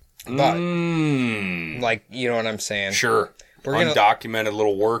know. But, like, you know what I'm saying? Sure. We're gonna- Undocumented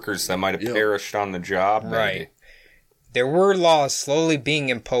little workers that might have Yep. perished on the job. maybe. Right. There were laws slowly being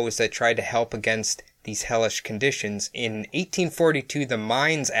imposed that tried to help against these hellish conditions. In 1842, the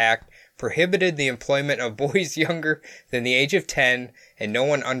Mines Act prohibited the employment of boys younger than the age of 10, and no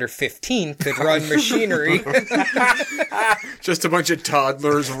one under 15 could run machinery. Just a bunch of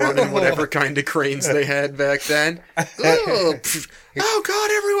toddlers running whatever kind of cranes they had back then. Oh, pff. Oh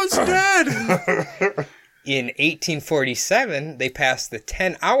God, everyone's dead. In 1847, they passed the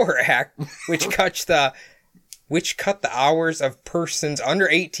 10-Hour Act, which cut the hours of persons under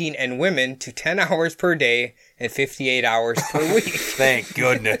 18 and women to 10 hours per day and 58 hours per week. Thank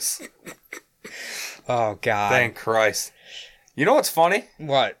goodness. Oh, God. Thank Christ. You know what's funny?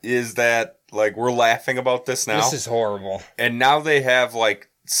 What? Is that, we're laughing about this now. This is horrible. And now they have,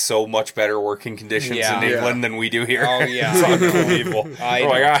 so much better working conditions Yeah. in England than we do here. Oh, yeah. It's unbelievable. I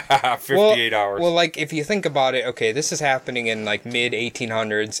We're 58 hours. Well, if you think about it, okay, this is happening in,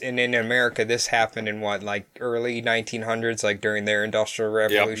 mid-1800s, and in America, this happened in, early 1900s, during their Industrial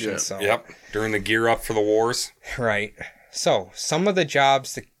Revolution. yeah. So. Yep. During the gear up for the wars. Right. So, some of the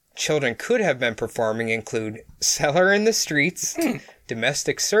jobs the children could have been performing include seller in the streets,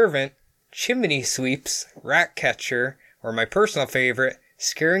 domestic servant, chimney sweeps, rat catcher, or my personal favorite,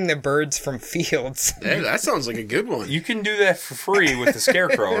 scaring the birds from fields. Hey, that sounds like a good one. You can do that for free with the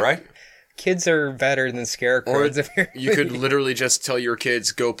scarecrow, right? Kids are better than scarecrows. You could literally just tell your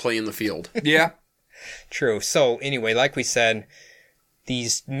kids, go play in the field. Yeah. True. So, anyway, like we said,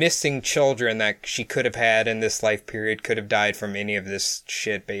 these missing children that she could have had in this life period could have died from any of this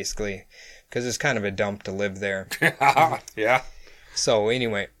shit, basically. Because it's kind of a dump to live there. Yeah. So,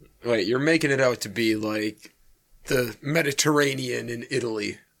 anyway. Wait, you're making it out to be like the Mediterranean in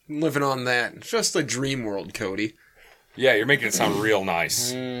Italy. Living on that. It's just a dream world, Cody. Yeah, you're making it sound real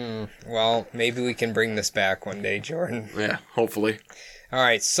nice. Well, maybe we can bring this back one day, Jordan. Yeah, hopefully. All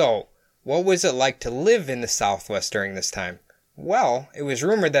right, so what was it like to live in the Southwest during this time? Well, it was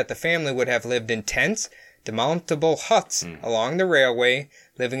rumored that the family would have lived in tents, demountable huts along the railway,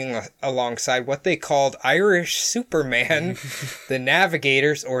 living alongside what they called Irish Superman, the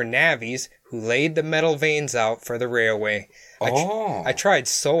navigators or navvies, who laid the metal veins out for the railway. I tried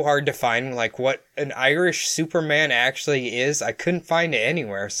so hard to find what an Irish Superman actually is. I couldn't find it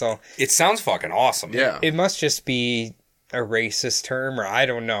anywhere, so It sounds fucking awesome. Yeah. it must just be a racist term, or I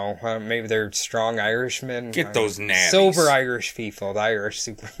don't know. Maybe they're strong Irishmen. Get those navvies. Sober Irish people, the Irish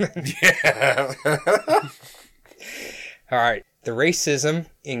Superman. Yeah. All right. The racism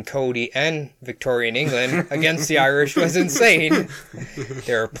in Cody and Victorian England against the Irish was insane.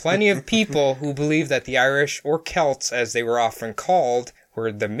 There are plenty of people who believe that the Irish, or Celts as they were often called,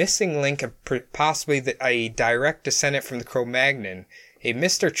 were the missing link of possibly a direct descendant from the Cro-Magnon. A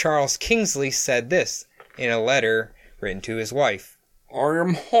Mr. Charles Kingsley said this in a letter written to his wife. I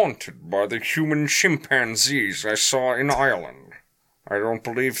am haunted by the human chimpanzees I saw in Ireland. I don't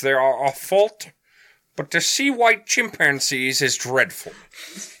believe they are a fault, but to see white chimpanzees is dreadful.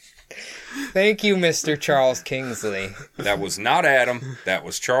 Thank you, Mr. Charles Kingsley. That was not Adam. That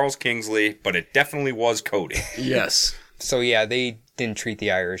was Charles Kingsley, but it definitely was Cody. Yes. So yeah, they didn't treat the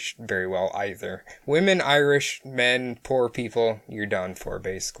Irish very well either. Women, Irish, men, poor people, you're done for,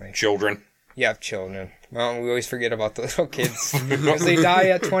 basically. Children. You have children. Well, we always forget about the little kids because they die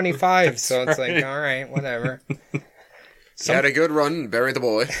at 25, so it's like, all right, whatever. Had a good run, bury the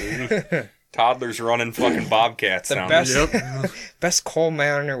boy. Toddlers running fucking bobcats The down best, there. best coal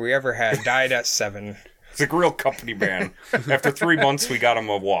miner we ever had died at 7. It's a real company man. After 3 months, we got him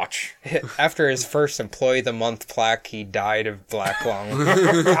a watch. After his first Employee of the Month plaque, he died of black lung.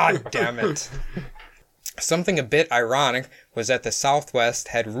 God damn it. Something a bit ironic was that the Southwest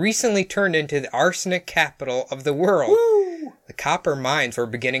had recently turned into the arsenic capital of the world. Woo! The copper mines were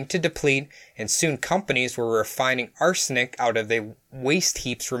beginning to deplete, and soon companies were refining arsenic out of the waste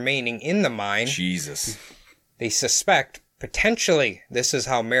heaps remaining in the mine. Jesus. They suspect, potentially, this is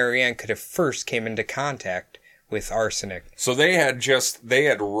how Marianne could have first came into contact with arsenic. So they had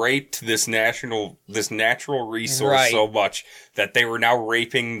raped this natural resource so much that they were now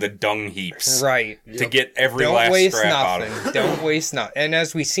raping the dung heaps. Right. To get every Don't last waste scrap out nothing. of it. Don't waste nothing. And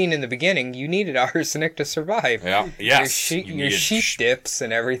as we seen in the beginning, you needed arsenic to survive. Yeah. Yes. Your you needed sheep dips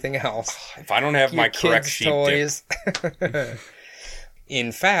and everything else. If I don't have my Your correct kids' sheep toys.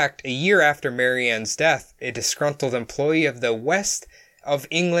 In fact, a year after Marianne's death, a disgruntled employee of the West of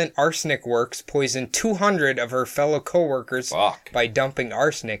England Arsenic Works poisoned 200 of her fellow co-workers by dumping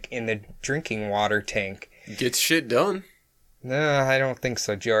arsenic in the drinking water tank. Gets shit done. No, I don't think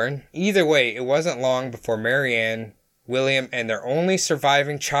so, Jordan. Either way, it wasn't long before Marianne, William, and their only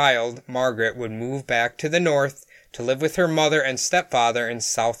surviving child, Margaret, would move back to the north to live with her mother and stepfather in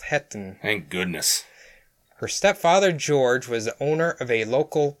South Hetton. Thank goodness. Her stepfather, George, was the owner of a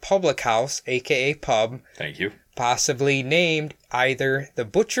local public house, aka pub. Thank you. Possibly named either the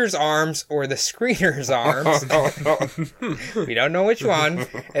Butcher's Arms or the Screener's Arms. We don't know which one.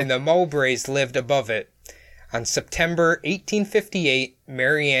 And the Mowbrays lived above it. On September 1858,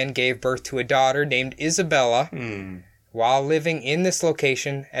 Marianne gave birth to a daughter named Isabella. While living in this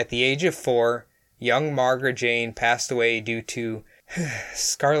location, at the age of 4, young Margaret Jane passed away due to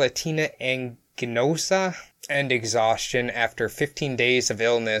scarlatina anginosa and exhaustion after 15 days of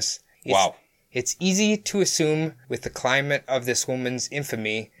illness. Wow. It's easy to assume, with the climate of this woman's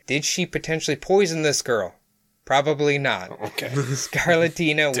infamy, did she potentially poison this girl? Probably not. Okay.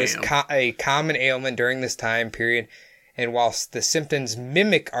 Scarlatina was a common ailment during this time period, and whilst the symptoms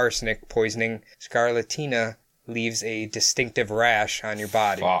mimic arsenic poisoning, scarlatina leaves a distinctive rash on your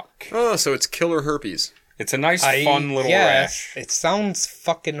body. Fuck. Oh, so it's killer herpes. It's a nice, fun little rash. It sounds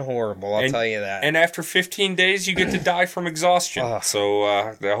fucking horrible, I'll tell you that. And after 15 days, you get to die from exhaustion. So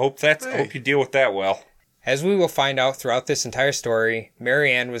I hope you deal with that well. As we will find out throughout this entire story,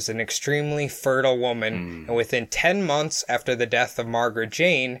 Marianne was an extremely fertile woman, and within 10 months after the death of Margaret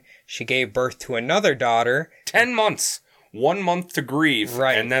Jane, she gave birth to another daughter. 10 months. 1 month to grieve.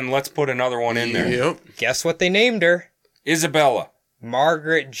 Right. And then let's put another one in there. Yep. Guess what they named her? Isabella.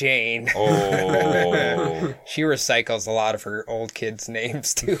 Margaret Jane. Oh. She recycles a lot of her old kids'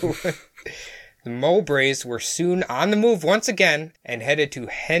 names, too. The Mowbrays were soon on the move once again and headed to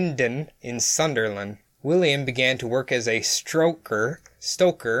Hendon in Sunderland. William began to work as a stoker.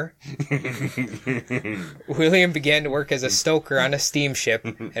 William began to work as a stoker on a steamship,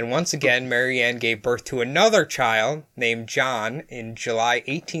 and once again Marianne gave birth to another child named John in July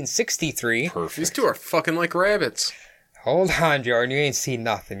 1863. Perfect. These two are fucking like rabbits. Hold on, Jordan. You ain't seen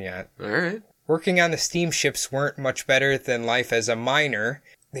nothing yet. All right. Working on the steamships weren't much better than life as a miner.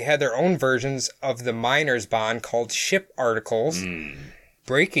 They had their own versions of the miner's bond called ship articles.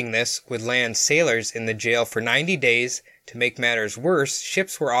 Breaking this would land sailors in the jail for 90 days. To make matters worse,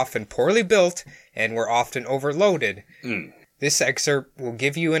 ships were often poorly built and were often overloaded. This excerpt will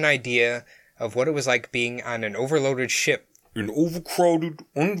give you an idea of what it was like being on an overloaded ship. An overcrowded,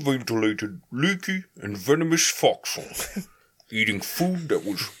 unventilated, leaky, and venomous foxhole. Eating food that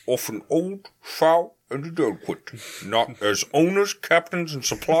was often old, foul, and inadequate. Not as owners, captains, and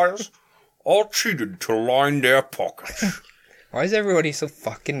suppliers all cheated to line their pockets. Why is everybody so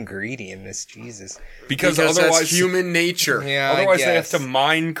fucking greedy in this? Jesus. Because Otherwise, otherwise, that's human nature. Yeah, otherwise I they have guess. to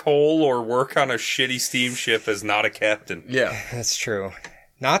mine coal or work on a shitty steamship as not a captain. Yeah. That's true.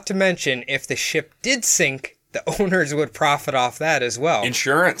 Not to mention, if the ship did sink, the owners would profit off that as well.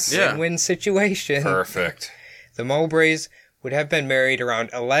 Insurance. Yeah. Win-win situation. Perfect. The Mowbrays would have been married around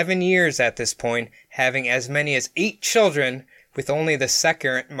 11 years at this point, having as many as 8 children, with only the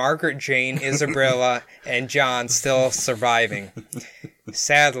second, Margaret Jane, Isabella, and John still surviving.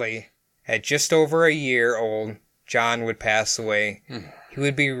 Sadly, at just over a year old, John would pass away. He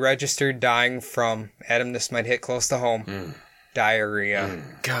would be registered dying from, Adam, this might hit close to home, diarrhea.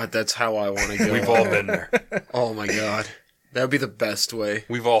 God, that's how I want to go. We've all been there. Oh my God. That would be the best way.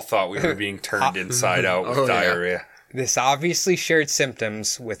 We've all thought we were being turned inside out with Oh, yeah. diarrhea. This obviously shared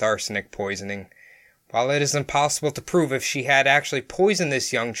symptoms with arsenic poisoning. While it is impossible to prove if she had actually poisoned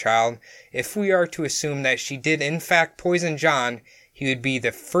this young child, if we are to assume that she did in fact poison John, he would be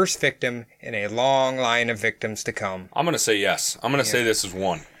the first victim in a long line of victims to come. I'm going to say yes. I'm going to say this is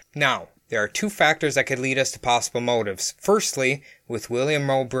one. Now, there are 2 factors that could lead us to possible motives. Firstly, with William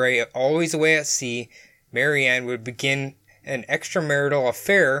Mowbray always away at sea, Marianne would begin an extramarital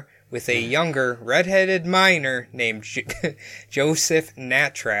affair with a younger, red-headed miner named Joseph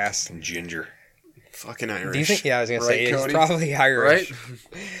Nattrass. Ginger. Fucking Irish. Do you think? Yeah, I was going to say, Right, it's Cody? probably Irish.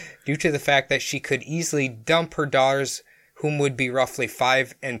 Right? Due to the fact that she could easily dump her daughters, whom would be roughly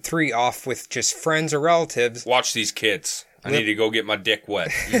 5 and 3, off with just friends or relatives. Watch these kids. I need to go get my dick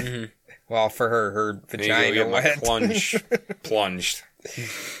wet. Well, for her I need to vagina go get my wet. plunged.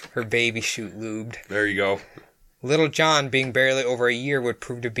 Her baby chute lubed. There you go. Little John, being barely over a year, would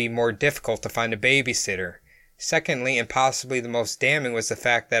prove to be more difficult to find a babysitter. Secondly, and possibly the most damning, was the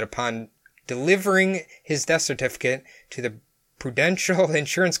fact that upon delivering his death certificate to the Prudential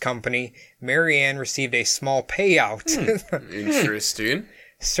Insurance Company, Marianne received a small payout. Interesting.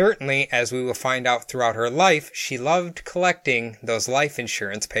 Certainly, as we will find out throughout her life, she loved collecting those life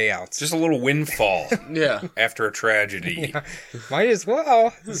insurance payouts. Just a little windfall Yeah. after a tragedy. Might as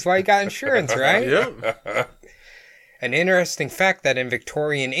well. That's why you got insurance, right? Yeah. An interesting fact that in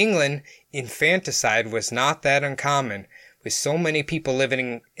Victorian England, infanticide was not that uncommon. With so many people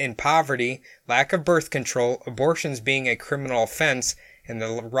living in poverty, lack of birth control, abortions being a criminal offense, and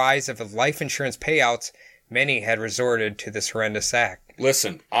the rise of life insurance payouts, many had resorted to this horrendous act.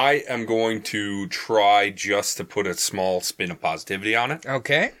 Listen, I am going to try just to put a small spin of positivity on it.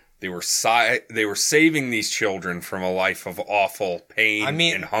 Okay? They were saving these children from a life of awful pain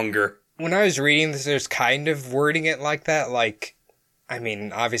and hunger. When I was reading this, there's kind of wording it like that, like, I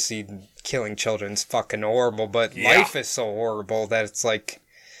mean, obviously killing children's fucking horrible, but life is so horrible that it's like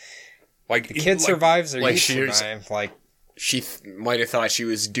the kid survives or like you she's- survive. Like, She might have thought she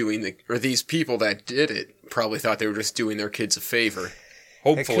was doing or these people that did it probably thought they were just doing their kids a favor.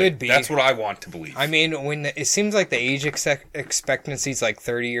 Hopefully. It could be. That's what I want to believe. I mean, when it seems like the age expectancy is like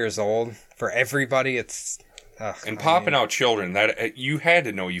 30 years old for everybody, it's and popping out children, that you had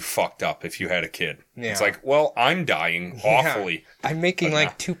to know you fucked up if you had a kid. Yeah. It's like, well, I'm dying awfully. I'm making But like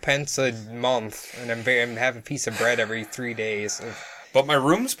no. 2 pence a month, and I'm having a piece of bread every 3 days. But my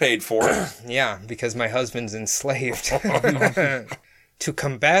room's paid for. Yeah, because my husband's enslaved. To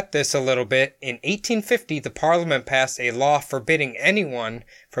combat this a little bit, in 1850, the Parliament passed a law forbidding anyone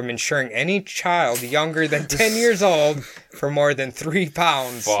from insuring any child younger than 10 years old for more than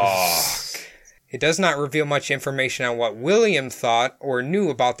 £3. Fuck. It does not reveal much information on what William thought or knew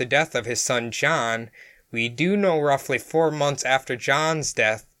about the death of his son John. We do know roughly 4 months after John's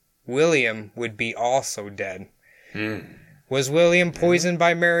death, William would be also dead. Was William poisoned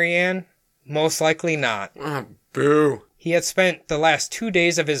by Marianne? Most likely not. Oh, boo. He had spent the last 2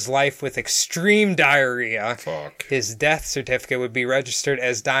 days of his life with extreme diarrhea. Fuck. His death certificate would be registered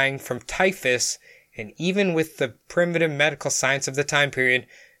as dying from typhus, and even with the primitive medical science of the time period,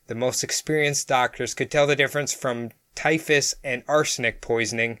 the most experienced doctors could tell the difference from typhus and arsenic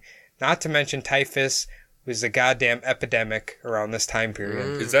poisoning, not to mention typhus was a goddamn epidemic around this time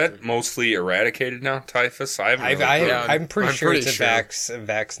period. Is that mostly eradicated now, typhus? I haven't really heard. I'm pretty sure pretty it's sure. a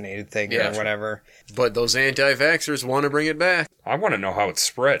vaccinated thing or whatever. But those anti-vaxxers want to bring it back. I want to know how it's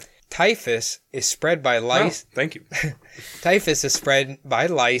spread. Typhus is spread by lice. Oh, thank you. Typhus is spread by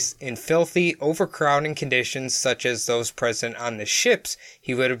lice in filthy, overcrowding conditions such as those present on the ships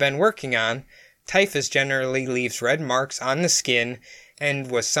he would have been working on. Typhus generally leaves red marks on the skin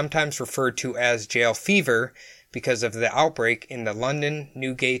and was sometimes referred to as jail fever because of the outbreak in the London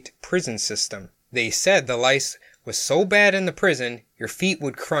Newgate prison system. They said the lice was so bad in the prison, your feet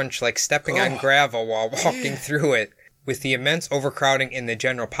would crunch like stepping on gravel while walking through it. With the immense overcrowding in the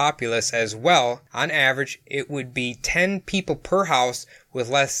general populace as well, on average, it would be 10 people per house, with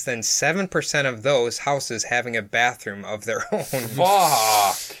less than 7% of those houses having a bathroom of their own.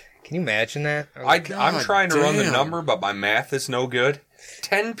 Fuck. Can you imagine that? I'm trying to run the damn. number, but my math is no good.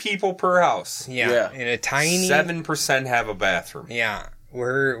 10 people per house. Yeah, in a tiny... 7% have a bathroom. Yeah,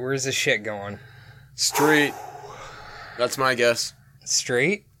 where's the shit going? Street. That's my guess.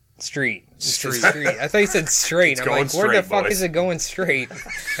 Straight? Street. Street. I thought you said straight. I'm going like, where the straight, fuck boys. is it going straight?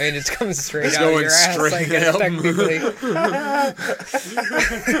 I mean, it's coming straight It's out of going your ass, I straight guess, up. technically.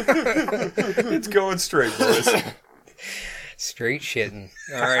 It's going straight, boys. Straight shitting.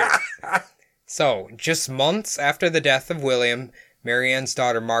 All right. So, just months after the death of William, Marianne's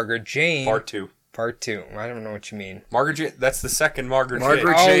daughter Margaret Jane... Part 2. Part 2. I don't know what you mean. Margaret Jane, that's the second Margaret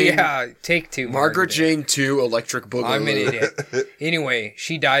Margaret Jane. Oh, Jane- yeah. Take 2. Margaret Jane 2, Electric Boogaloo. I'm an idiot. Anyway,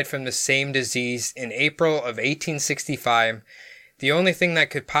 she died from the same disease in April of 1865. The only thing that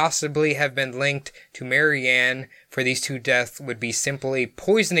could possibly have been linked to Marianne for these two deaths would be simply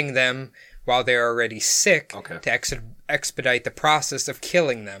poisoning them while they are already sick to expedite the process of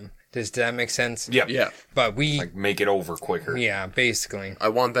killing them. Does that make sense? Yep. Yeah. But we... Like, make it over quicker. Yeah, basically. I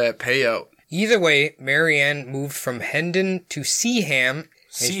want that payout. Either way, Marianne moved from Hendon to Seaham,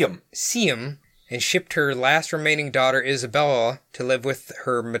 and shipped her last remaining daughter Isabella to live with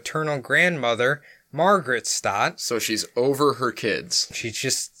her maternal grandmother, Margaret Stott. So she's over her kids. She's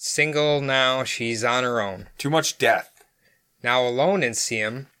just single now. She's on her own. Too much death. Now alone in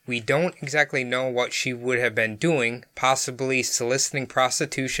Seaham, we don't exactly know what she would have been doing, possibly soliciting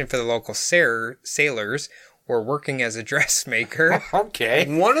prostitution for the local sailors, or working as a dressmaker. Okay.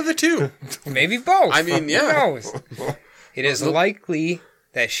 One of the two. Maybe both. I mean, yeah. Who knows? It is likely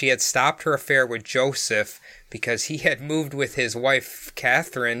that she had stopped her affair with Joseph because he had moved with his wife,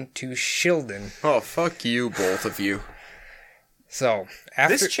 Catherine, to Shildon. Oh, fuck you, both of you. So,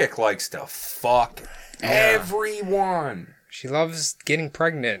 after... This chick likes to fuck everyone. She loves getting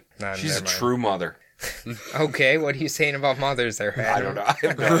pregnant. Nah, She's a never mind. true mother. Okay, what are you saying about mothers there, Adam? I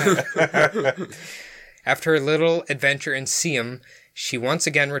don't know. After her little adventure in Seaham, she once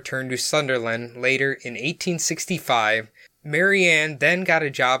again returned to Sunderland later in 1865. Marianne then got a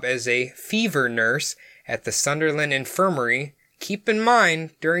job as a fever nurse at the Sunderland Infirmary. Keep in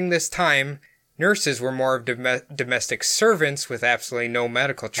mind, during this time, nurses were more of domestic servants with absolutely no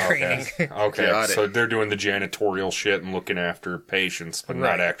medical training. Okay. Got it. So they're doing the janitorial shit and looking after patients, but Right.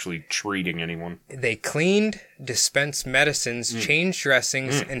 not actually treating anyone. They cleaned, dispensed medicines, changed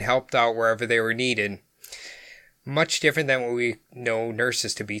dressings, and helped out wherever they were needed. Much different than what we know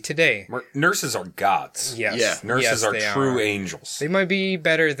nurses to be today. Nurses are gods. Yes. Yeah. Nurses Yes, are they true angels. They might be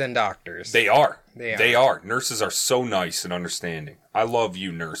better than doctors. They are. They are. Nurses are so nice and understanding. I love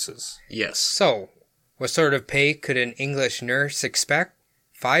you, nurses. Yes. So, what sort of pay could an English nurse expect?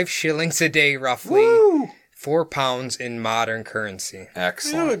 5 shillings a day, roughly. Woo! £4 in modern currency.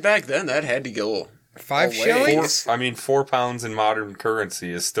 Excellent. Back then, that had to go. 5 Away. shillings? £4 in modern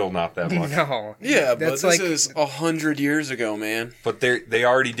currency is still not that much. No. Yeah, but That's this like- is 100 years ago, man. But they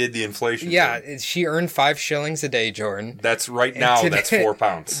already did the inflation. Yeah, thing. she earned 5 shillings a day, Jordan. That's right now. today- That's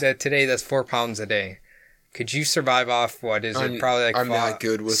 £4. Today, that's £4 a day. Could you survive off, what is it? Probably like I'm not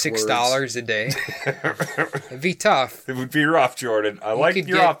good with $6 a day. It'd be tough. It would be rough, Jordan. I like could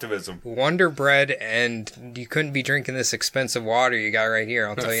your get- optimism. Wonder Bread, and you couldn't be drinking this expensive water you got right here,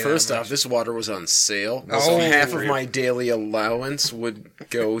 I'll tell you First that off, this water was on sale. Oh. So half of my daily allowance would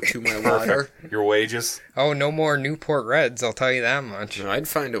go to my water. Your wages, Oh, no more Newport Reds, I'll tell you that much. I'd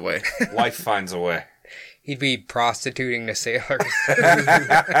find a way. life finds a way. He'd be prostituting the sailors.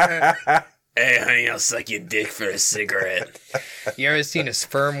 Hey, honey, I'll suck your dick for a cigarette. You ever seen a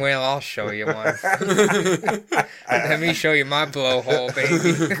sperm whale? I'll show you one. Let me show you my blowhole,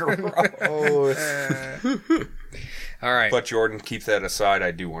 baby. All right. But Jordan, keep that aside.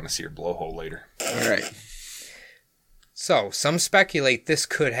 I do want to see your blowhole later. All right. So, some speculate this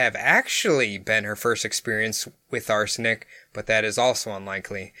could have actually been her first experience with arsenic, but that is also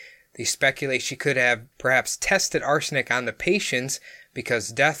unlikely. They speculate she could have perhaps tested arsenic on the patients because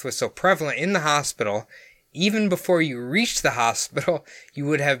death was so prevalent in the hospital. Even before you reached the hospital, you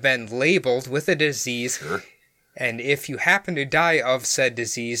would have been labeled with a disease. Sure. And if you happen to die of said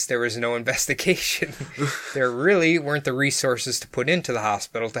disease, there was no investigation. There really weren't the resources to put into the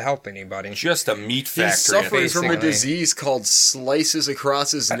hospital to help anybody. Just a meat factory. He's suffering from a basically. disease called slices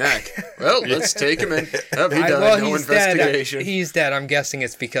across his neck. Well, let's take him in. Have he done? Well, No he's dead. investigation. He's dead. I'm guessing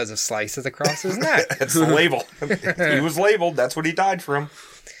it's because of slices across his neck. That's the label. He was labeled. That's what he died from.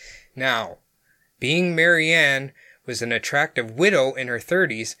 Now, being Mary Ann was an attractive widow in her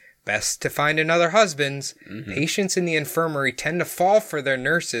 30s, best to find another husband. Patients in the infirmary tend to fall for their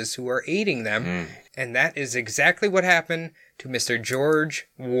nurses who are aiding them, and that is exactly what happened to Mr. George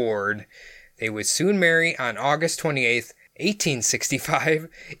Ward. They would soon marry on August 28th, 1865,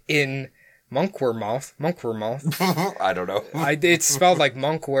 in Monkwearmouth. I don't know. It's spelled like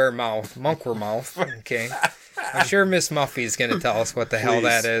Monkwearmouth. Okay. I'm sure Miss Muffy is going to tell us what the hell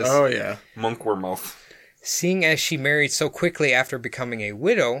that is. Oh, yeah. Monkwearmouth. Seeing as she married so quickly after becoming a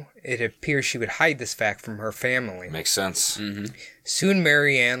widow, it appears she would hide this fact from her family. Makes sense. Soon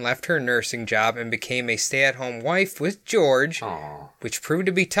Mary Ann left her nursing job and became a stay-at-home wife with George, Aw. which proved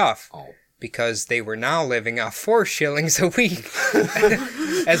to be tough Oh. because they were now living off 4 shillings a week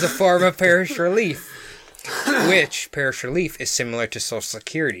as a form of parish relief, which parish relief is similar to Social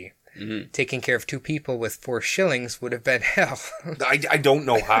Security. Taking care of 2 people with 4 shillings would have been hell. I don't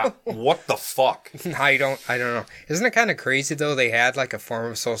know how. What the fuck? I don't know. Isn't it kind of crazy though? They had like a form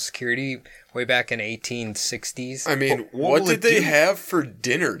of Social Security way back in 1860s. I mean, But what what will did it they do? have for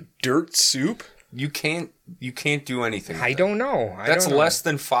dinner? Dirt soup? You can't do anything. with I that. don't know. That's less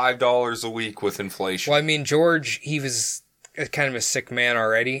than $5 a week with inflation. Well, I mean, George, he was kind of a sick man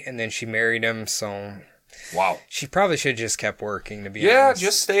already, and then she married him, so Wow. she probably should have just kept working. To be Yeah, honest.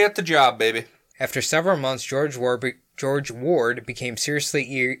 just stay at the job, baby. After several months, George Ward became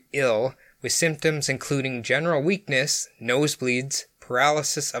seriously ill with symptoms including general weakness, nosebleeds,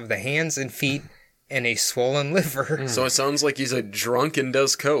 paralysis of the hands and feet, and a swollen liver. So it sounds like he's a drunk and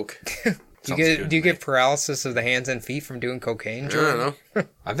does coke. Do you get paralysis of the hands and feet from doing cocaine, I Jordan? don't know.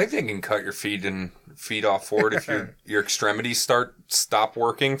 I think they can cut your feet off forward if your extremities stop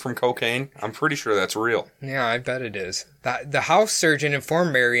working from cocaine. I'm pretty sure that's real. Yeah, I bet it is. The house surgeon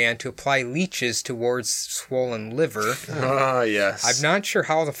informed Mary Ann to apply leeches to Ward's swollen liver. Ah, yes. I'm not sure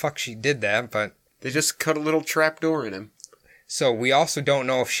how the fuck she did that, but... They just cut a little trapdoor in him. So we also don't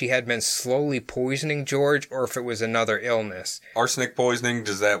know if she had been slowly poisoning George or if it was another illness. Arsenic poisoning,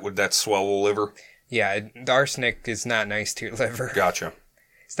 would that swell the liver? Yeah, the arsenic is not nice to your liver. Gotcha.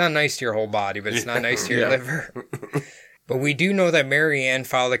 It's not nice to your whole body, but it's not nice to your Yeah. liver. But we do know that Mary Ann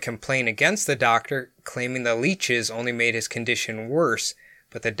filed a complaint against the doctor, claiming the leeches only made his condition worse,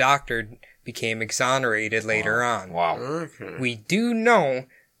 but the doctor became exonerated later on. Wow. Okay. We do know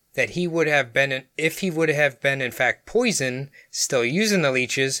that he would have been, if he would have been in fact poisoned, still using the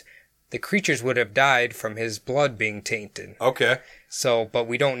leeches, the creatures would have died from his blood being tainted. Okay. So, but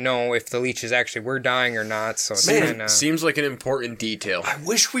we don't know if the leeches actually were dying or not, so it's Man, kind of... Seems like an important detail. I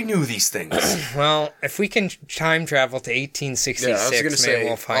wish we knew these things. Well, if we can time travel to 1866, Yeah, I was gonna say, maybe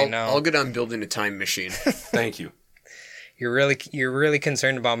we'll find out. I'll get on building a time machine. Thank you. You're really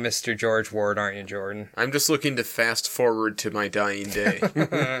concerned about Mr. George Ward, aren't you, Jordan? I'm just looking to fast forward to my dying day.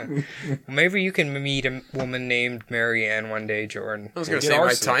 Maybe you can meet a woman named Mary Ann one day, Jordan. I was going to Get say, my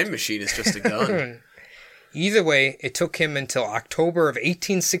arsenic. time machine is just a gun. Either way, it took him until October of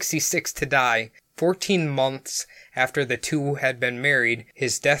 1866 to die. 14 months after the two had been married,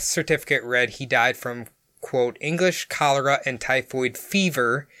 his death certificate read he died from, quote, English cholera and typhoid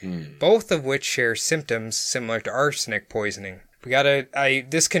fever, both of which share symptoms similar to arsenic poisoning.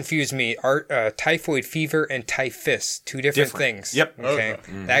 This confused me. Typhoid fever and typhus, two different things. Yep. Okay.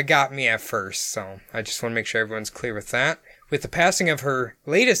 That got me at first, so I just want to make sure everyone's clear with that. With the passing of her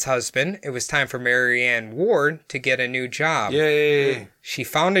latest husband, it was time for Mary Ann Ward to get a new job. Yay. She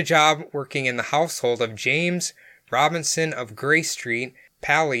found a job working in the household of James Robinson of Grey Street,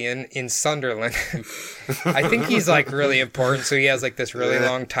 Pallion in Sunderland. I think he's like really important, so he has like this really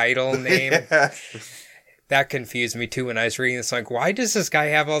long title name. That confused me too when I was reading this. Like, why does this guy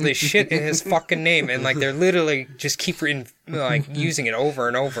have all this shit in his fucking name? And like, they're literally just keep using it over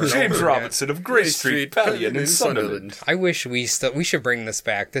and over and James over Robinson of Grey Street, Pallion in Sunderland. I wish we should bring this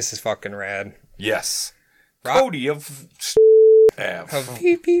back. This is fucking rad. Yes. Rob- Cody of Oh,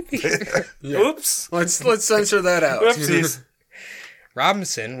 beep, beep, beep. Oops. Let's censor that out. Oopsies.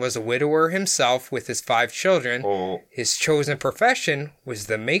 Robinson was a widower himself with his 5 children. Oh. His chosen profession was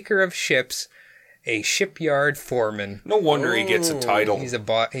the maker of ships, a shipyard foreman. No wonder he gets a title. He's a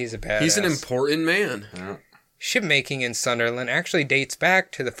badass. He's an important man. Yeah. Shipmaking in Sunderland actually dates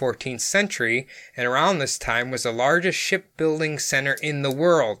back to the 14th century, and around this time was the largest shipbuilding center in the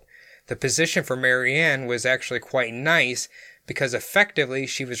world. The position for Mary Ann was actually quite nice, because effectively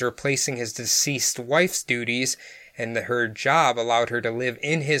she was replacing his deceased wife's duties, and her job allowed her to live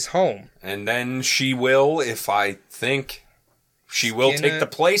in his home. And then she will, if I think, she will take the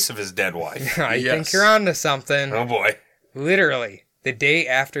place of his dead wife. I think you're onto something. Oh boy. Literally, the day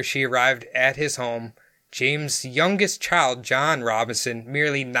after she arrived at his home, James' youngest child, John Robinson,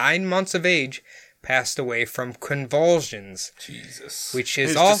 merely 9 months of age, passed away from convulsions. Jesus. Which is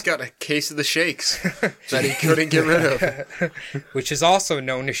He's just got a case of the shakes that he couldn't get rid of. Which is also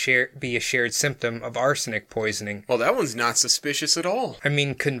known to be a shared symptom of arsenic poisoning. Well, that one's not suspicious at all. I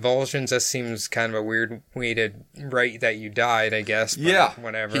mean, convulsions, that seems kind of a weird way to write that you died, I guess. But yeah.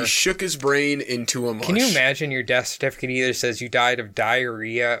 Whatever. He shook his brain into a mush. Can you imagine your death certificate either says you died of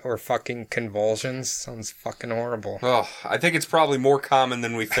diarrhea or fucking convulsions? Sounds fucking horrible. Oh, I think it's probably more common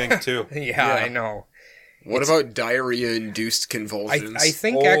than we think, too. Yeah, I know. What about diarrhea-induced convulsions? I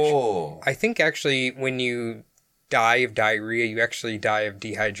think actually when you die of diarrhea, you actually die of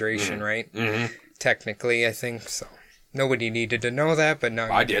dehydration, right? Mm-hmm. Technically, I think so. Nobody needed to know that, but now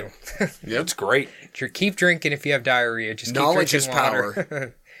you I did. It's great. Keep drinking if you have diarrhea. Just keep Knowledge drinking is water.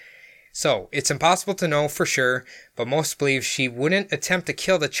 power. So, it's impossible to know for sure, but most believe she wouldn't attempt to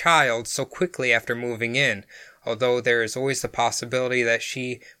kill the child so quickly after moving in, although there is always the possibility that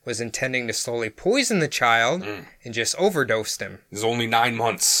she was intending to slowly poison the child and just overdosed him. It's only 9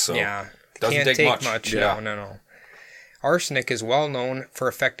 months, so yeah, doesn't can't take much. Yeah. No. Arsenic is well known for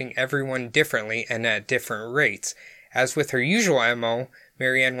affecting everyone differently and at different rates. As with her usual MO,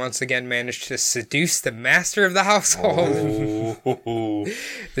 Mary Ann once again managed to seduce the master of the household. Oh.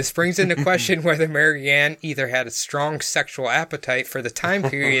 This brings into question whether Mary Ann either had a strong sexual appetite for the time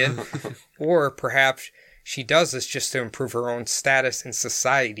period, or perhaps she does this just to improve her own status in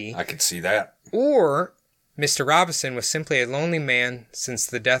society. I could see that. Or Mr. Robinson was simply a lonely man since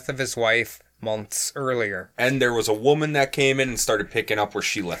the death of his wife months earlier. And there was a woman that came in and started picking up where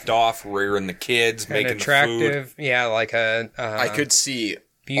she left off, rearing the kids, making attractive, the food. yeah, like a... I could see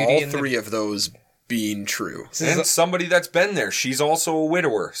Beauty all in the- three of those being true. And somebody that's been there. She's also a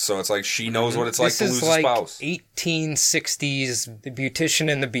widower, so it's like she knows what it's like to lose a spouse. This is like 1860s The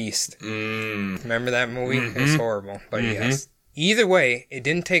Beautician and the Beast. Remember that movie? It's horrible, but yes. Either way, it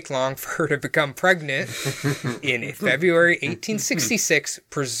didn't take long for her to become pregnant in February 1866,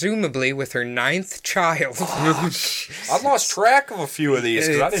 presumably with her 9th child. I lost track of a few of these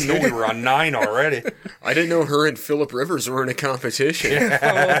because I didn't know we were on 9 already. I didn't know her and Philip Rivers were in a competition.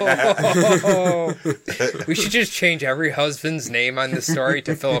 We should just change every husband's name on the story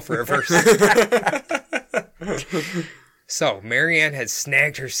to Philip Rivers. So, Mary Ann had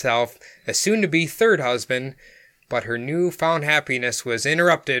snagged herself a soon-to-be third husband, but her newfound happiness was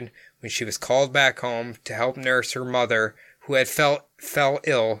interrupted when she was called back home to help nurse her mother, who had fell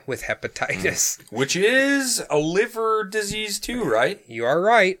ill with hepatitis. Which is a liver disease too, right? You are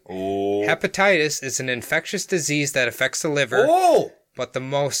right. Oh. Hepatitis is an infectious disease that affects the liver, Oh! but the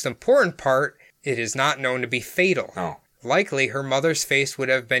most important part, it is not known to be fatal. Oh. Likely, her mother's face would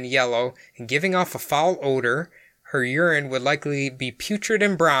have been yellow and giving off a foul odor. Her urine would likely be putrid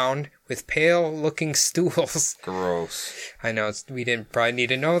and brown with pale-looking stools. Gross. I know, we didn't probably need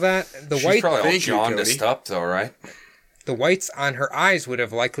to know that. She's probably all jaundiced up though, right? The whites on her eyes would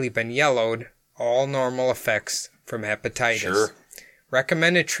have likely been yellowed, all normal effects from hepatitis. Sure.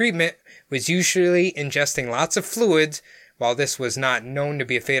 Recommended treatment was usually ingesting lots of fluids. While this was not known to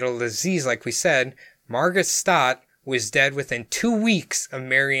be a fatal disease like we said, Margaret Stott was dead within 2 weeks of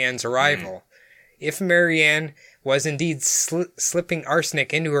Mary Ann's arrival. If Mary Ann was indeed slipping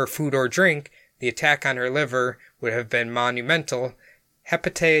arsenic into her food or drink, the attack on her liver would have been monumental.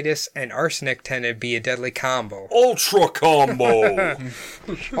 Hepatitis and arsenic tend to be a deadly combo. Ultra combo!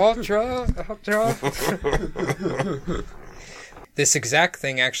 Ultra. This exact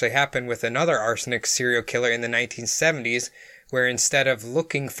thing actually happened with another arsenic serial killer in the 1970s, where instead of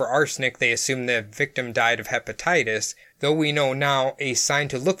looking for arsenic, they assumed the victim died of hepatitis. Though we know now a sign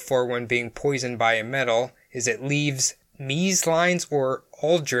to look for when being poisoned by a metal is it leaves Mees lines or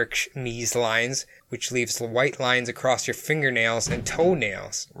Aldrich Mees lines, which leaves white lines across your fingernails and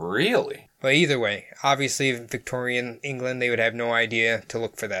toenails. Really? But either way, obviously in Victorian England, they would have no idea to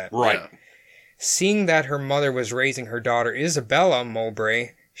look for that. Right. Yeah. Seeing that her mother was raising her daughter Isabella Mowbray,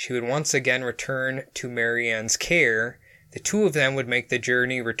 she would once again return to Mary Ann's care. The two of them would make the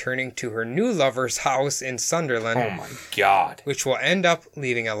journey returning to her new lover's house in Sunderland. Oh my God. Which will end up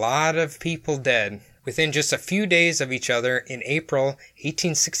leaving a lot of people dead. Within just a few days of each other, in April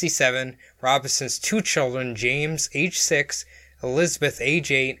 1867, Robinson's two children, James, age 6, Elizabeth,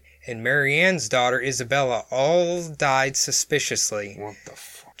 age 8, and Marianne's daughter, Isabella, all died suspiciously. What the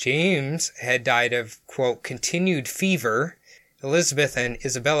fuck? James had died of, quote, continued fever. Elizabeth and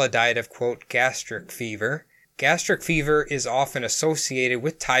Isabella died of, quote, gastric fever. Gastric fever is often associated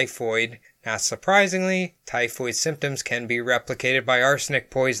with typhoid. Not surprisingly, typhoid symptoms can be replicated by arsenic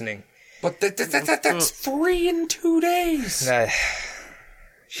poisoning. But that's 3 in 2 days.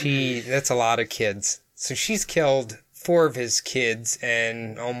 That's a lot of kids. So she's killed 4 of his kids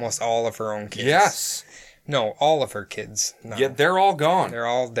and almost all of her own kids. Yes. No, all of her kids. No. Yeah, they're all gone. They're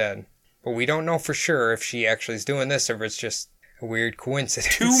all dead. But we don't know for sure if she actually is doing this or if it's just a weird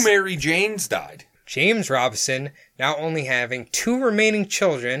coincidence. 2 Mary Janes died. James Robinson, now only having 2 remaining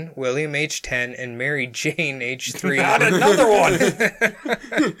children, William, age 10, and Mary Jane, age 3. Not another one!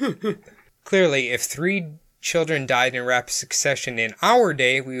 Clearly, if 3 children died in rapid succession in our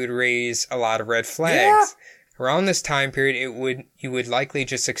day, we would raise a lot of red flags. Yeah. Around this time period, you would likely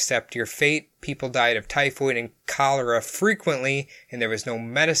just accept your fate. People died of typhoid and cholera frequently, and there was no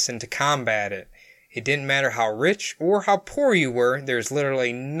medicine to combat it. It didn't matter how rich or how poor you were, there's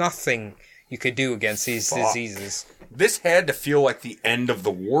literally nothing you could do against these diseases. This had to feel like the end of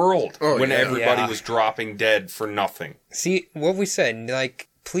the world when everybody Yeah. was dropping dead for nothing. See, what we said, like,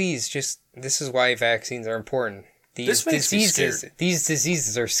 please, just, this is why vaccines are important. This makes me scared. These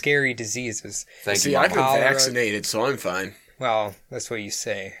diseases are scary diseases. Thank See, you, I've Mama. been vaccinated, so I'm fine. Well, that's what you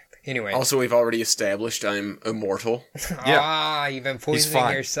say. Anyway. Also, we've already established I'm immortal. Ah, you've been poisoning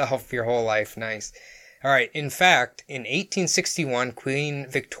fine. yourself your whole life. Nice. All right. In fact, in 1861, Queen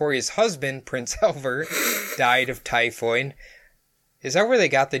Victoria's husband, Prince Albert, died of typhoid. Is that where they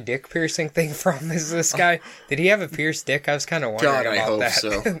got the dick piercing thing from? Is this guy? Did he have a pierced dick? I was kind of wondering God, I about hope that.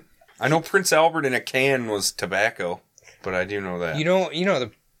 so. I know Prince Albert in a can was tobacco, but I do know that. You know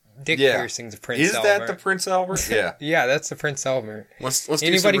the dick piercings of Prince Is Albert. that the Prince Albert? Yeah. Yeah, that's the Prince Albert. Let's do some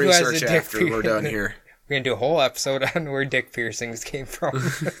Anybody who has a research dick after we're done here. We're going to do a whole episode on where dick piercings came from.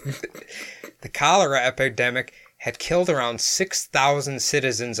 The cholera epidemic had killed around 6,000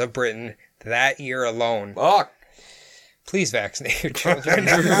 citizens of Britain that year alone. Fuck. Please vaccinate your children.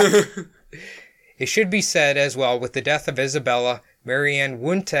 It should be said as well, with the death of Isabella, Marianne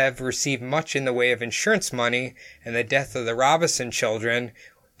wouldn't have received much in the way of insurance money, and the death of the Robinson children,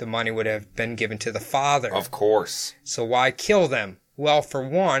 the money would have been given to the father. Of course. So why kill them? Well, for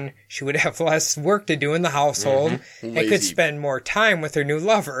one, she would have less work to do in the household and could Lazy. spend more time with her new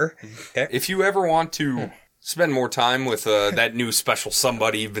lover. If you ever want to spend more time with that new special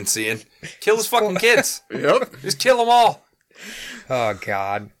somebody you've been seeing, kill his fucking kids. Yep. Just kill them all. Oh,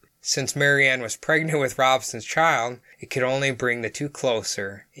 God. Since Marianne was pregnant with Robinson's child, it could only bring the two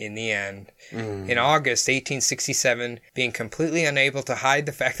closer in the end. In August 1867, being completely unable to hide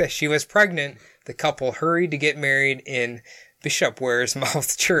the fact that she was pregnant, the couple hurried to get married in Bishop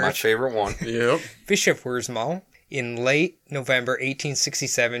Wearsmouth Church. My favorite one. Yep. Bishop Wearsmouth. In late November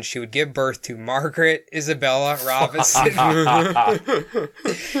 1867, she would give birth to Margaret Isabella Robinson.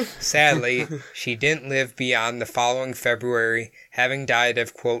 Sadly, she didn't live beyond the following February, having died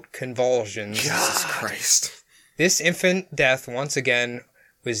of, quote, convulsions. Jesus Christ. This infant death, once again,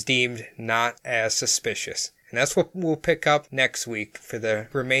 was deemed not as suspicious. And that's what we'll pick up next week for the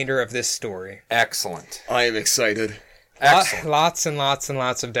remainder of this story. Excellent. I am excited. Excellent. Lots and lots and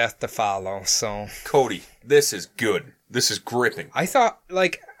lots of death to follow, so... Cody, this is good. This is gripping. I thought,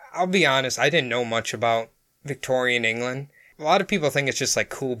 I'll be honest, I didn't know much about Victorian England. A lot of people think it's just,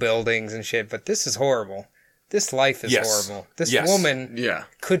 cool buildings and shit, but this is horrible. This life is horrible. This woman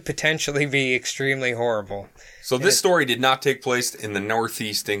could potentially be extremely horrible. So this story did not take place in the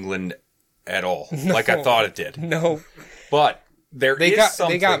northeast England at all, like I thought it did. No. But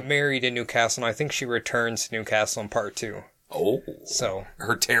they got married in Newcastle, and I think she returns to Newcastle in part 2. Oh. So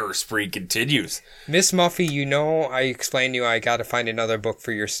her terror spree continues. Miss Muffy, I explained to you I got to find another book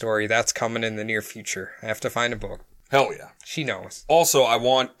for your story. That's coming in the near future. I have to find a book. Hell yeah. She knows. Also, I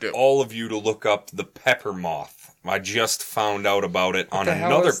want all of you to look up the pepper moth. I just found out about it on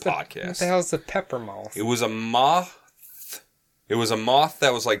another podcast. What the hell is the pepper moth? It was a moth. It was a moth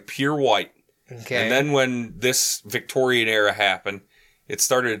that was pure white. Okay. And then when this Victorian era happened, it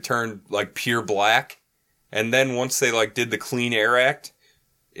started to turn pure black. And then once they did the Clean Air Act,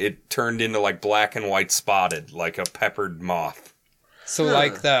 it turned into black and white spotted, like a peppered moth. So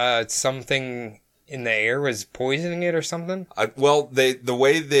the something in the air was poisoning it or something? I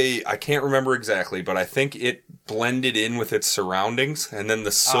can't remember exactly, but I think it blended in with its surroundings, and then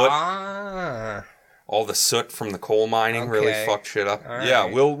the soot, all the soot from the coal mining really fucked shit up. All yeah,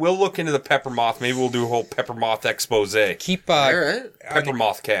 right. we'll look into the pepper moth. Maybe we'll do a whole pepper moth expose. Keep All right. Pepper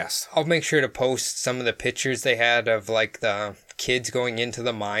moth cast. I'll make sure to post some of the pictures they had of like the kids going into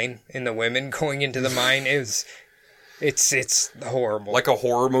the mine and the women going into the mine. It's horrible. Like a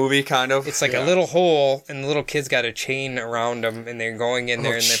horror movie, kind of. It's like a little hole, and the little kids got a chain around them, and they're going in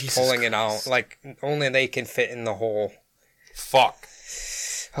there and they're Jesus pulling it Christ. out. Like only they can fit in the hole. Fuck.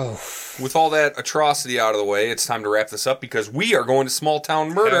 Oh, With all that atrocity out of the way, it's time to wrap this up because we are going to Small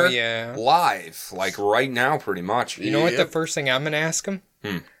Town Murder Hell yeah. live, like right now, pretty much. you know what? The first thing I'm gonna ask them.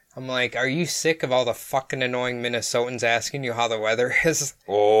 I'm like, are you sick of all the fucking annoying Minnesotans asking you how the weather is?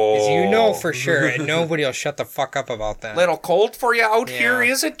 Oh, 'Cause you know for sure, and nobody will shut the fuck up about that. little cold for you out Yeah. here,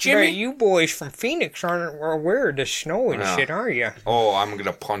 is it, Jimmy? Right, you boys from Phoenix aren't aware of the snow and No. shit, are you? Oh, I'm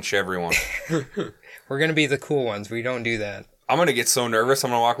gonna punch everyone. We're gonna be the cool ones. We don't do that. I'm gonna get so nervous.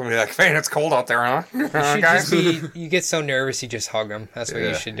 I'm gonna walk up and be like, "Man, it's cold out there, huh?" You should just be, you get so nervous, you just hug them. That's what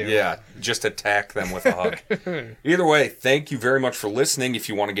you should do. Yeah, just attack them with a hug. Either way, thank you very much for listening. If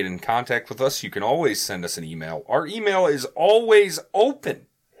you want to get in contact with us, you can always send us an email. Our email is always open.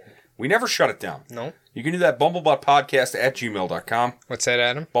 We never shut it down. No? You can do that, bumblebuttpodcast@gmail.com. What's that,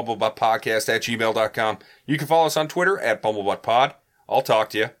 Adam? bumblebuttpodcast@gmail.com. You can follow us on Twitter @bumblebuttpod. I'll talk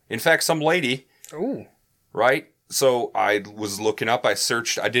to you. In fact, some lady, Ooh. right? So I was looking up, I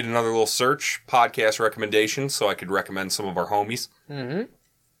did another little search, podcast recommendations, so I could recommend some of our homies. Mm-hmm.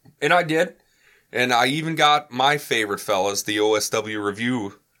 And I did. And I even got my favorite fellas, the OSW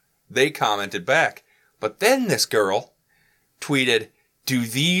Review. They commented back. But then this girl tweeted, "Do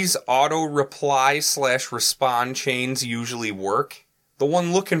these auto reply / respond chains usually work? The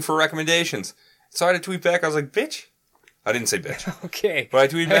one looking for recommendations." So I had to tweet back. I was like, "Bitch." I didn't say bitch. Okay. But I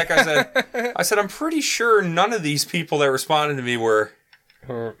tweeted back, I said, I'm pretty sure none of these people that responded to me were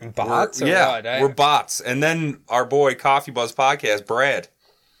Bots or what? we're bots. And then our boy Coffee Buzz Podcast, Brad,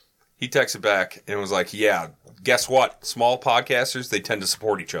 he texted back and was like, yeah, guess what? Small podcasters, they tend to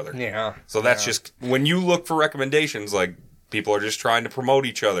support each other. Yeah. So that's just, when you look for recommendations, like, people are just trying to promote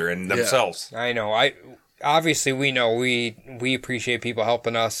each other and themselves. I know. Obviously we know we appreciate people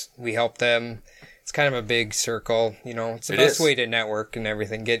helping us. We help them. It's kind of a big circle, you know. It's the best way to network and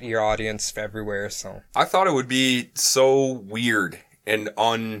everything. Get your audience everywhere. So I thought it would be so weird and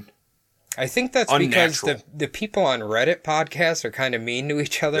I think that's unnatural. because the people on Reddit podcasts are kind of mean to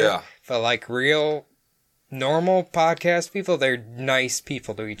each other. Yeah. But like real normal podcast people, they're nice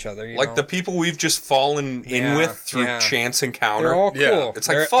people to each other. You know? the people we've just fallen in with through chance encounter. They're all cool. Yeah. It's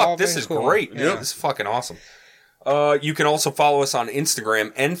They're like, all fuck, this been is cool. great. Yeah. This is fucking awesome. You can also follow us on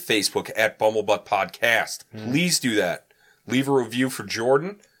Instagram and Facebook @Bumblebutt Podcast. Please do that. Leave a review for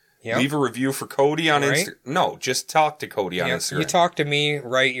Jordan. Yep. Leave a review for Cody on Right. Instagram. No, just talk to Cody on Yeah, Instagram. you talk to me,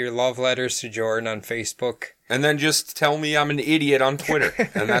 write your love letters to Jordan on Facebook. And then just tell me I'm an idiot on Twitter.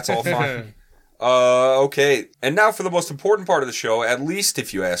 And that's all fine. Okay. And now for the most important part of the show, at least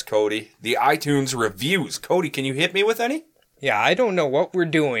if you ask Cody, the iTunes reviews. Cody, can you hit me with any? Yeah, I don't know what we're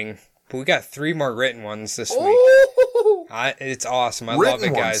doing, but we got 3 more written ones this week. Oh! It's awesome. I Written love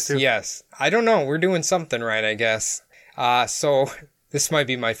it, ones, guys. too. Yes. I don't know. We're doing something right, I guess. So this might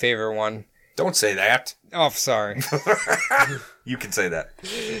be my favorite one. Don't say that. Oh, sorry. You can say that.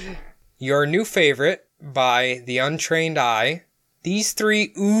 Your new favorite by The Untrained Eye. These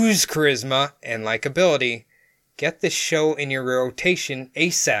 3 ooze charisma and likability. Get this show in your rotation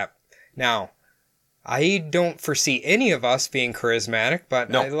ASAP. Now, I don't foresee any of us being charismatic,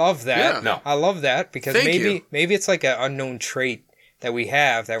 but No. I love that. Yeah. No. I love that because Thank you. maybe it's like an unknown trait that we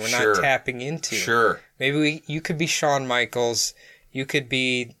have that we're Sure. not tapping into. Sure. Maybe you could be Shawn Michaels. You could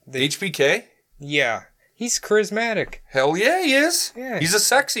be HBK? yeah. He's charismatic. Hell yeah, he is. Yeah. He's a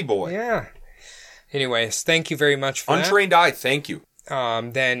sexy boy. Yeah. Anyways, thank you very much for Untrained Eye, thank you.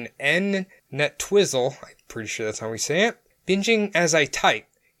 that. Then N Net Twizzle, I'm pretty sure that's how we say it. Binging as I type.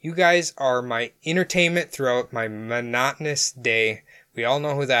 You guys are my entertainment throughout my monotonous day. We all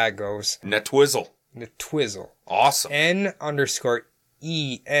know who that goes. Netwizzle. The Twizzle. Awesome. N_ENTWISLE.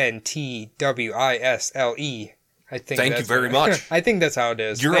 I think Thank you that's very much. I think that's how it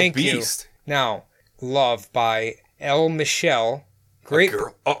is. You're Thank a beast. You. Now, Love by L. Michelle. Great. A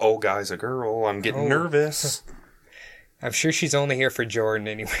girl. Uh-oh, guys, a girl. I'm getting nervous. I'm sure she's only here for Jordan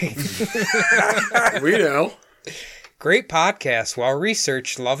anyway. We know. Great podcast. While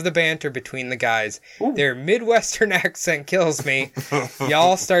researched, love the banter between the guys. Their Midwestern accent kills me.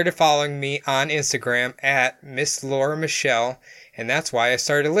 Y'all started following me on Instagram @Miss Laura Michelle, and that's why I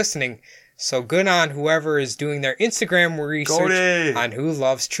started listening. So good on whoever is doing their Instagram research Cody. on who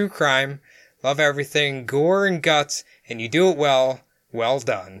loves true crime, love everything, gore and guts, and you do it well. Well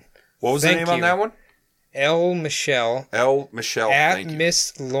done. What was the Thank name on you. that one? L. Michelle. L. Michelle. At Thank you.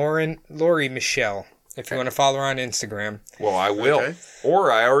 Miss Lori Michelle. If you want to follow her on Instagram. Well, I will. Okay.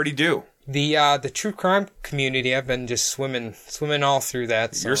 Or I already do. The true crime community, I've been just swimming all through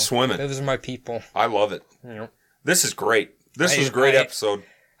that. So You're swimming. Those are my people. I love it. You know. This is great. This was a great episode.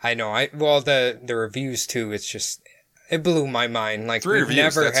 I know. Well, the reviews too. It's just it blew my mind. Like 3 we've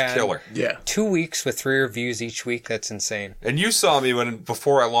reviews. never That's had killer. Yeah. 2 weeks with 3 reviews each week. That's insane. And you saw me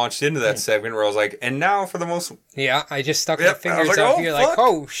before I launched into that segment where I was like, and now for the most... Yeah, I just stuck Yep, my I was fingers like, up oh, here fuck. like,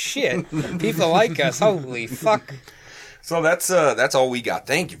 oh shit, people like us. Holy fuck. So that's all we got.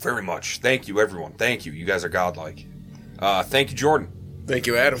 Thank you very much. Thank you, everyone. Thank you. You guys are godlike. Thank you, Jordan. Thank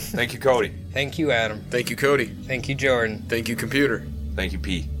you, Adam. Thank you, Cody. Thank you, Adam. Thank you, Cody. Thank you, Jordan. Thank you, computer. Thank you,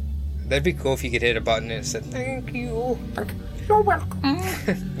 P. That'd be cool if you could hit a button and it said, thank you. You're welcome.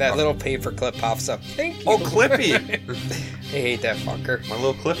 That little paperclip pops up. Thank you. Oh, Clippy. I hate that fucker. My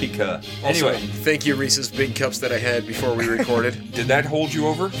little Clippy cuh. Also, Anyway, thank you, Reese's Big Cups that I had before we recorded. did that hold you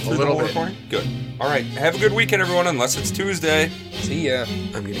over through little the whole bit. recording? Good. All right. Have a good weekend, everyone, unless it's Tuesday. See ya.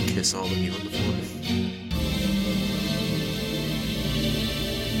 I'm gonna kiss all of you on the forehead.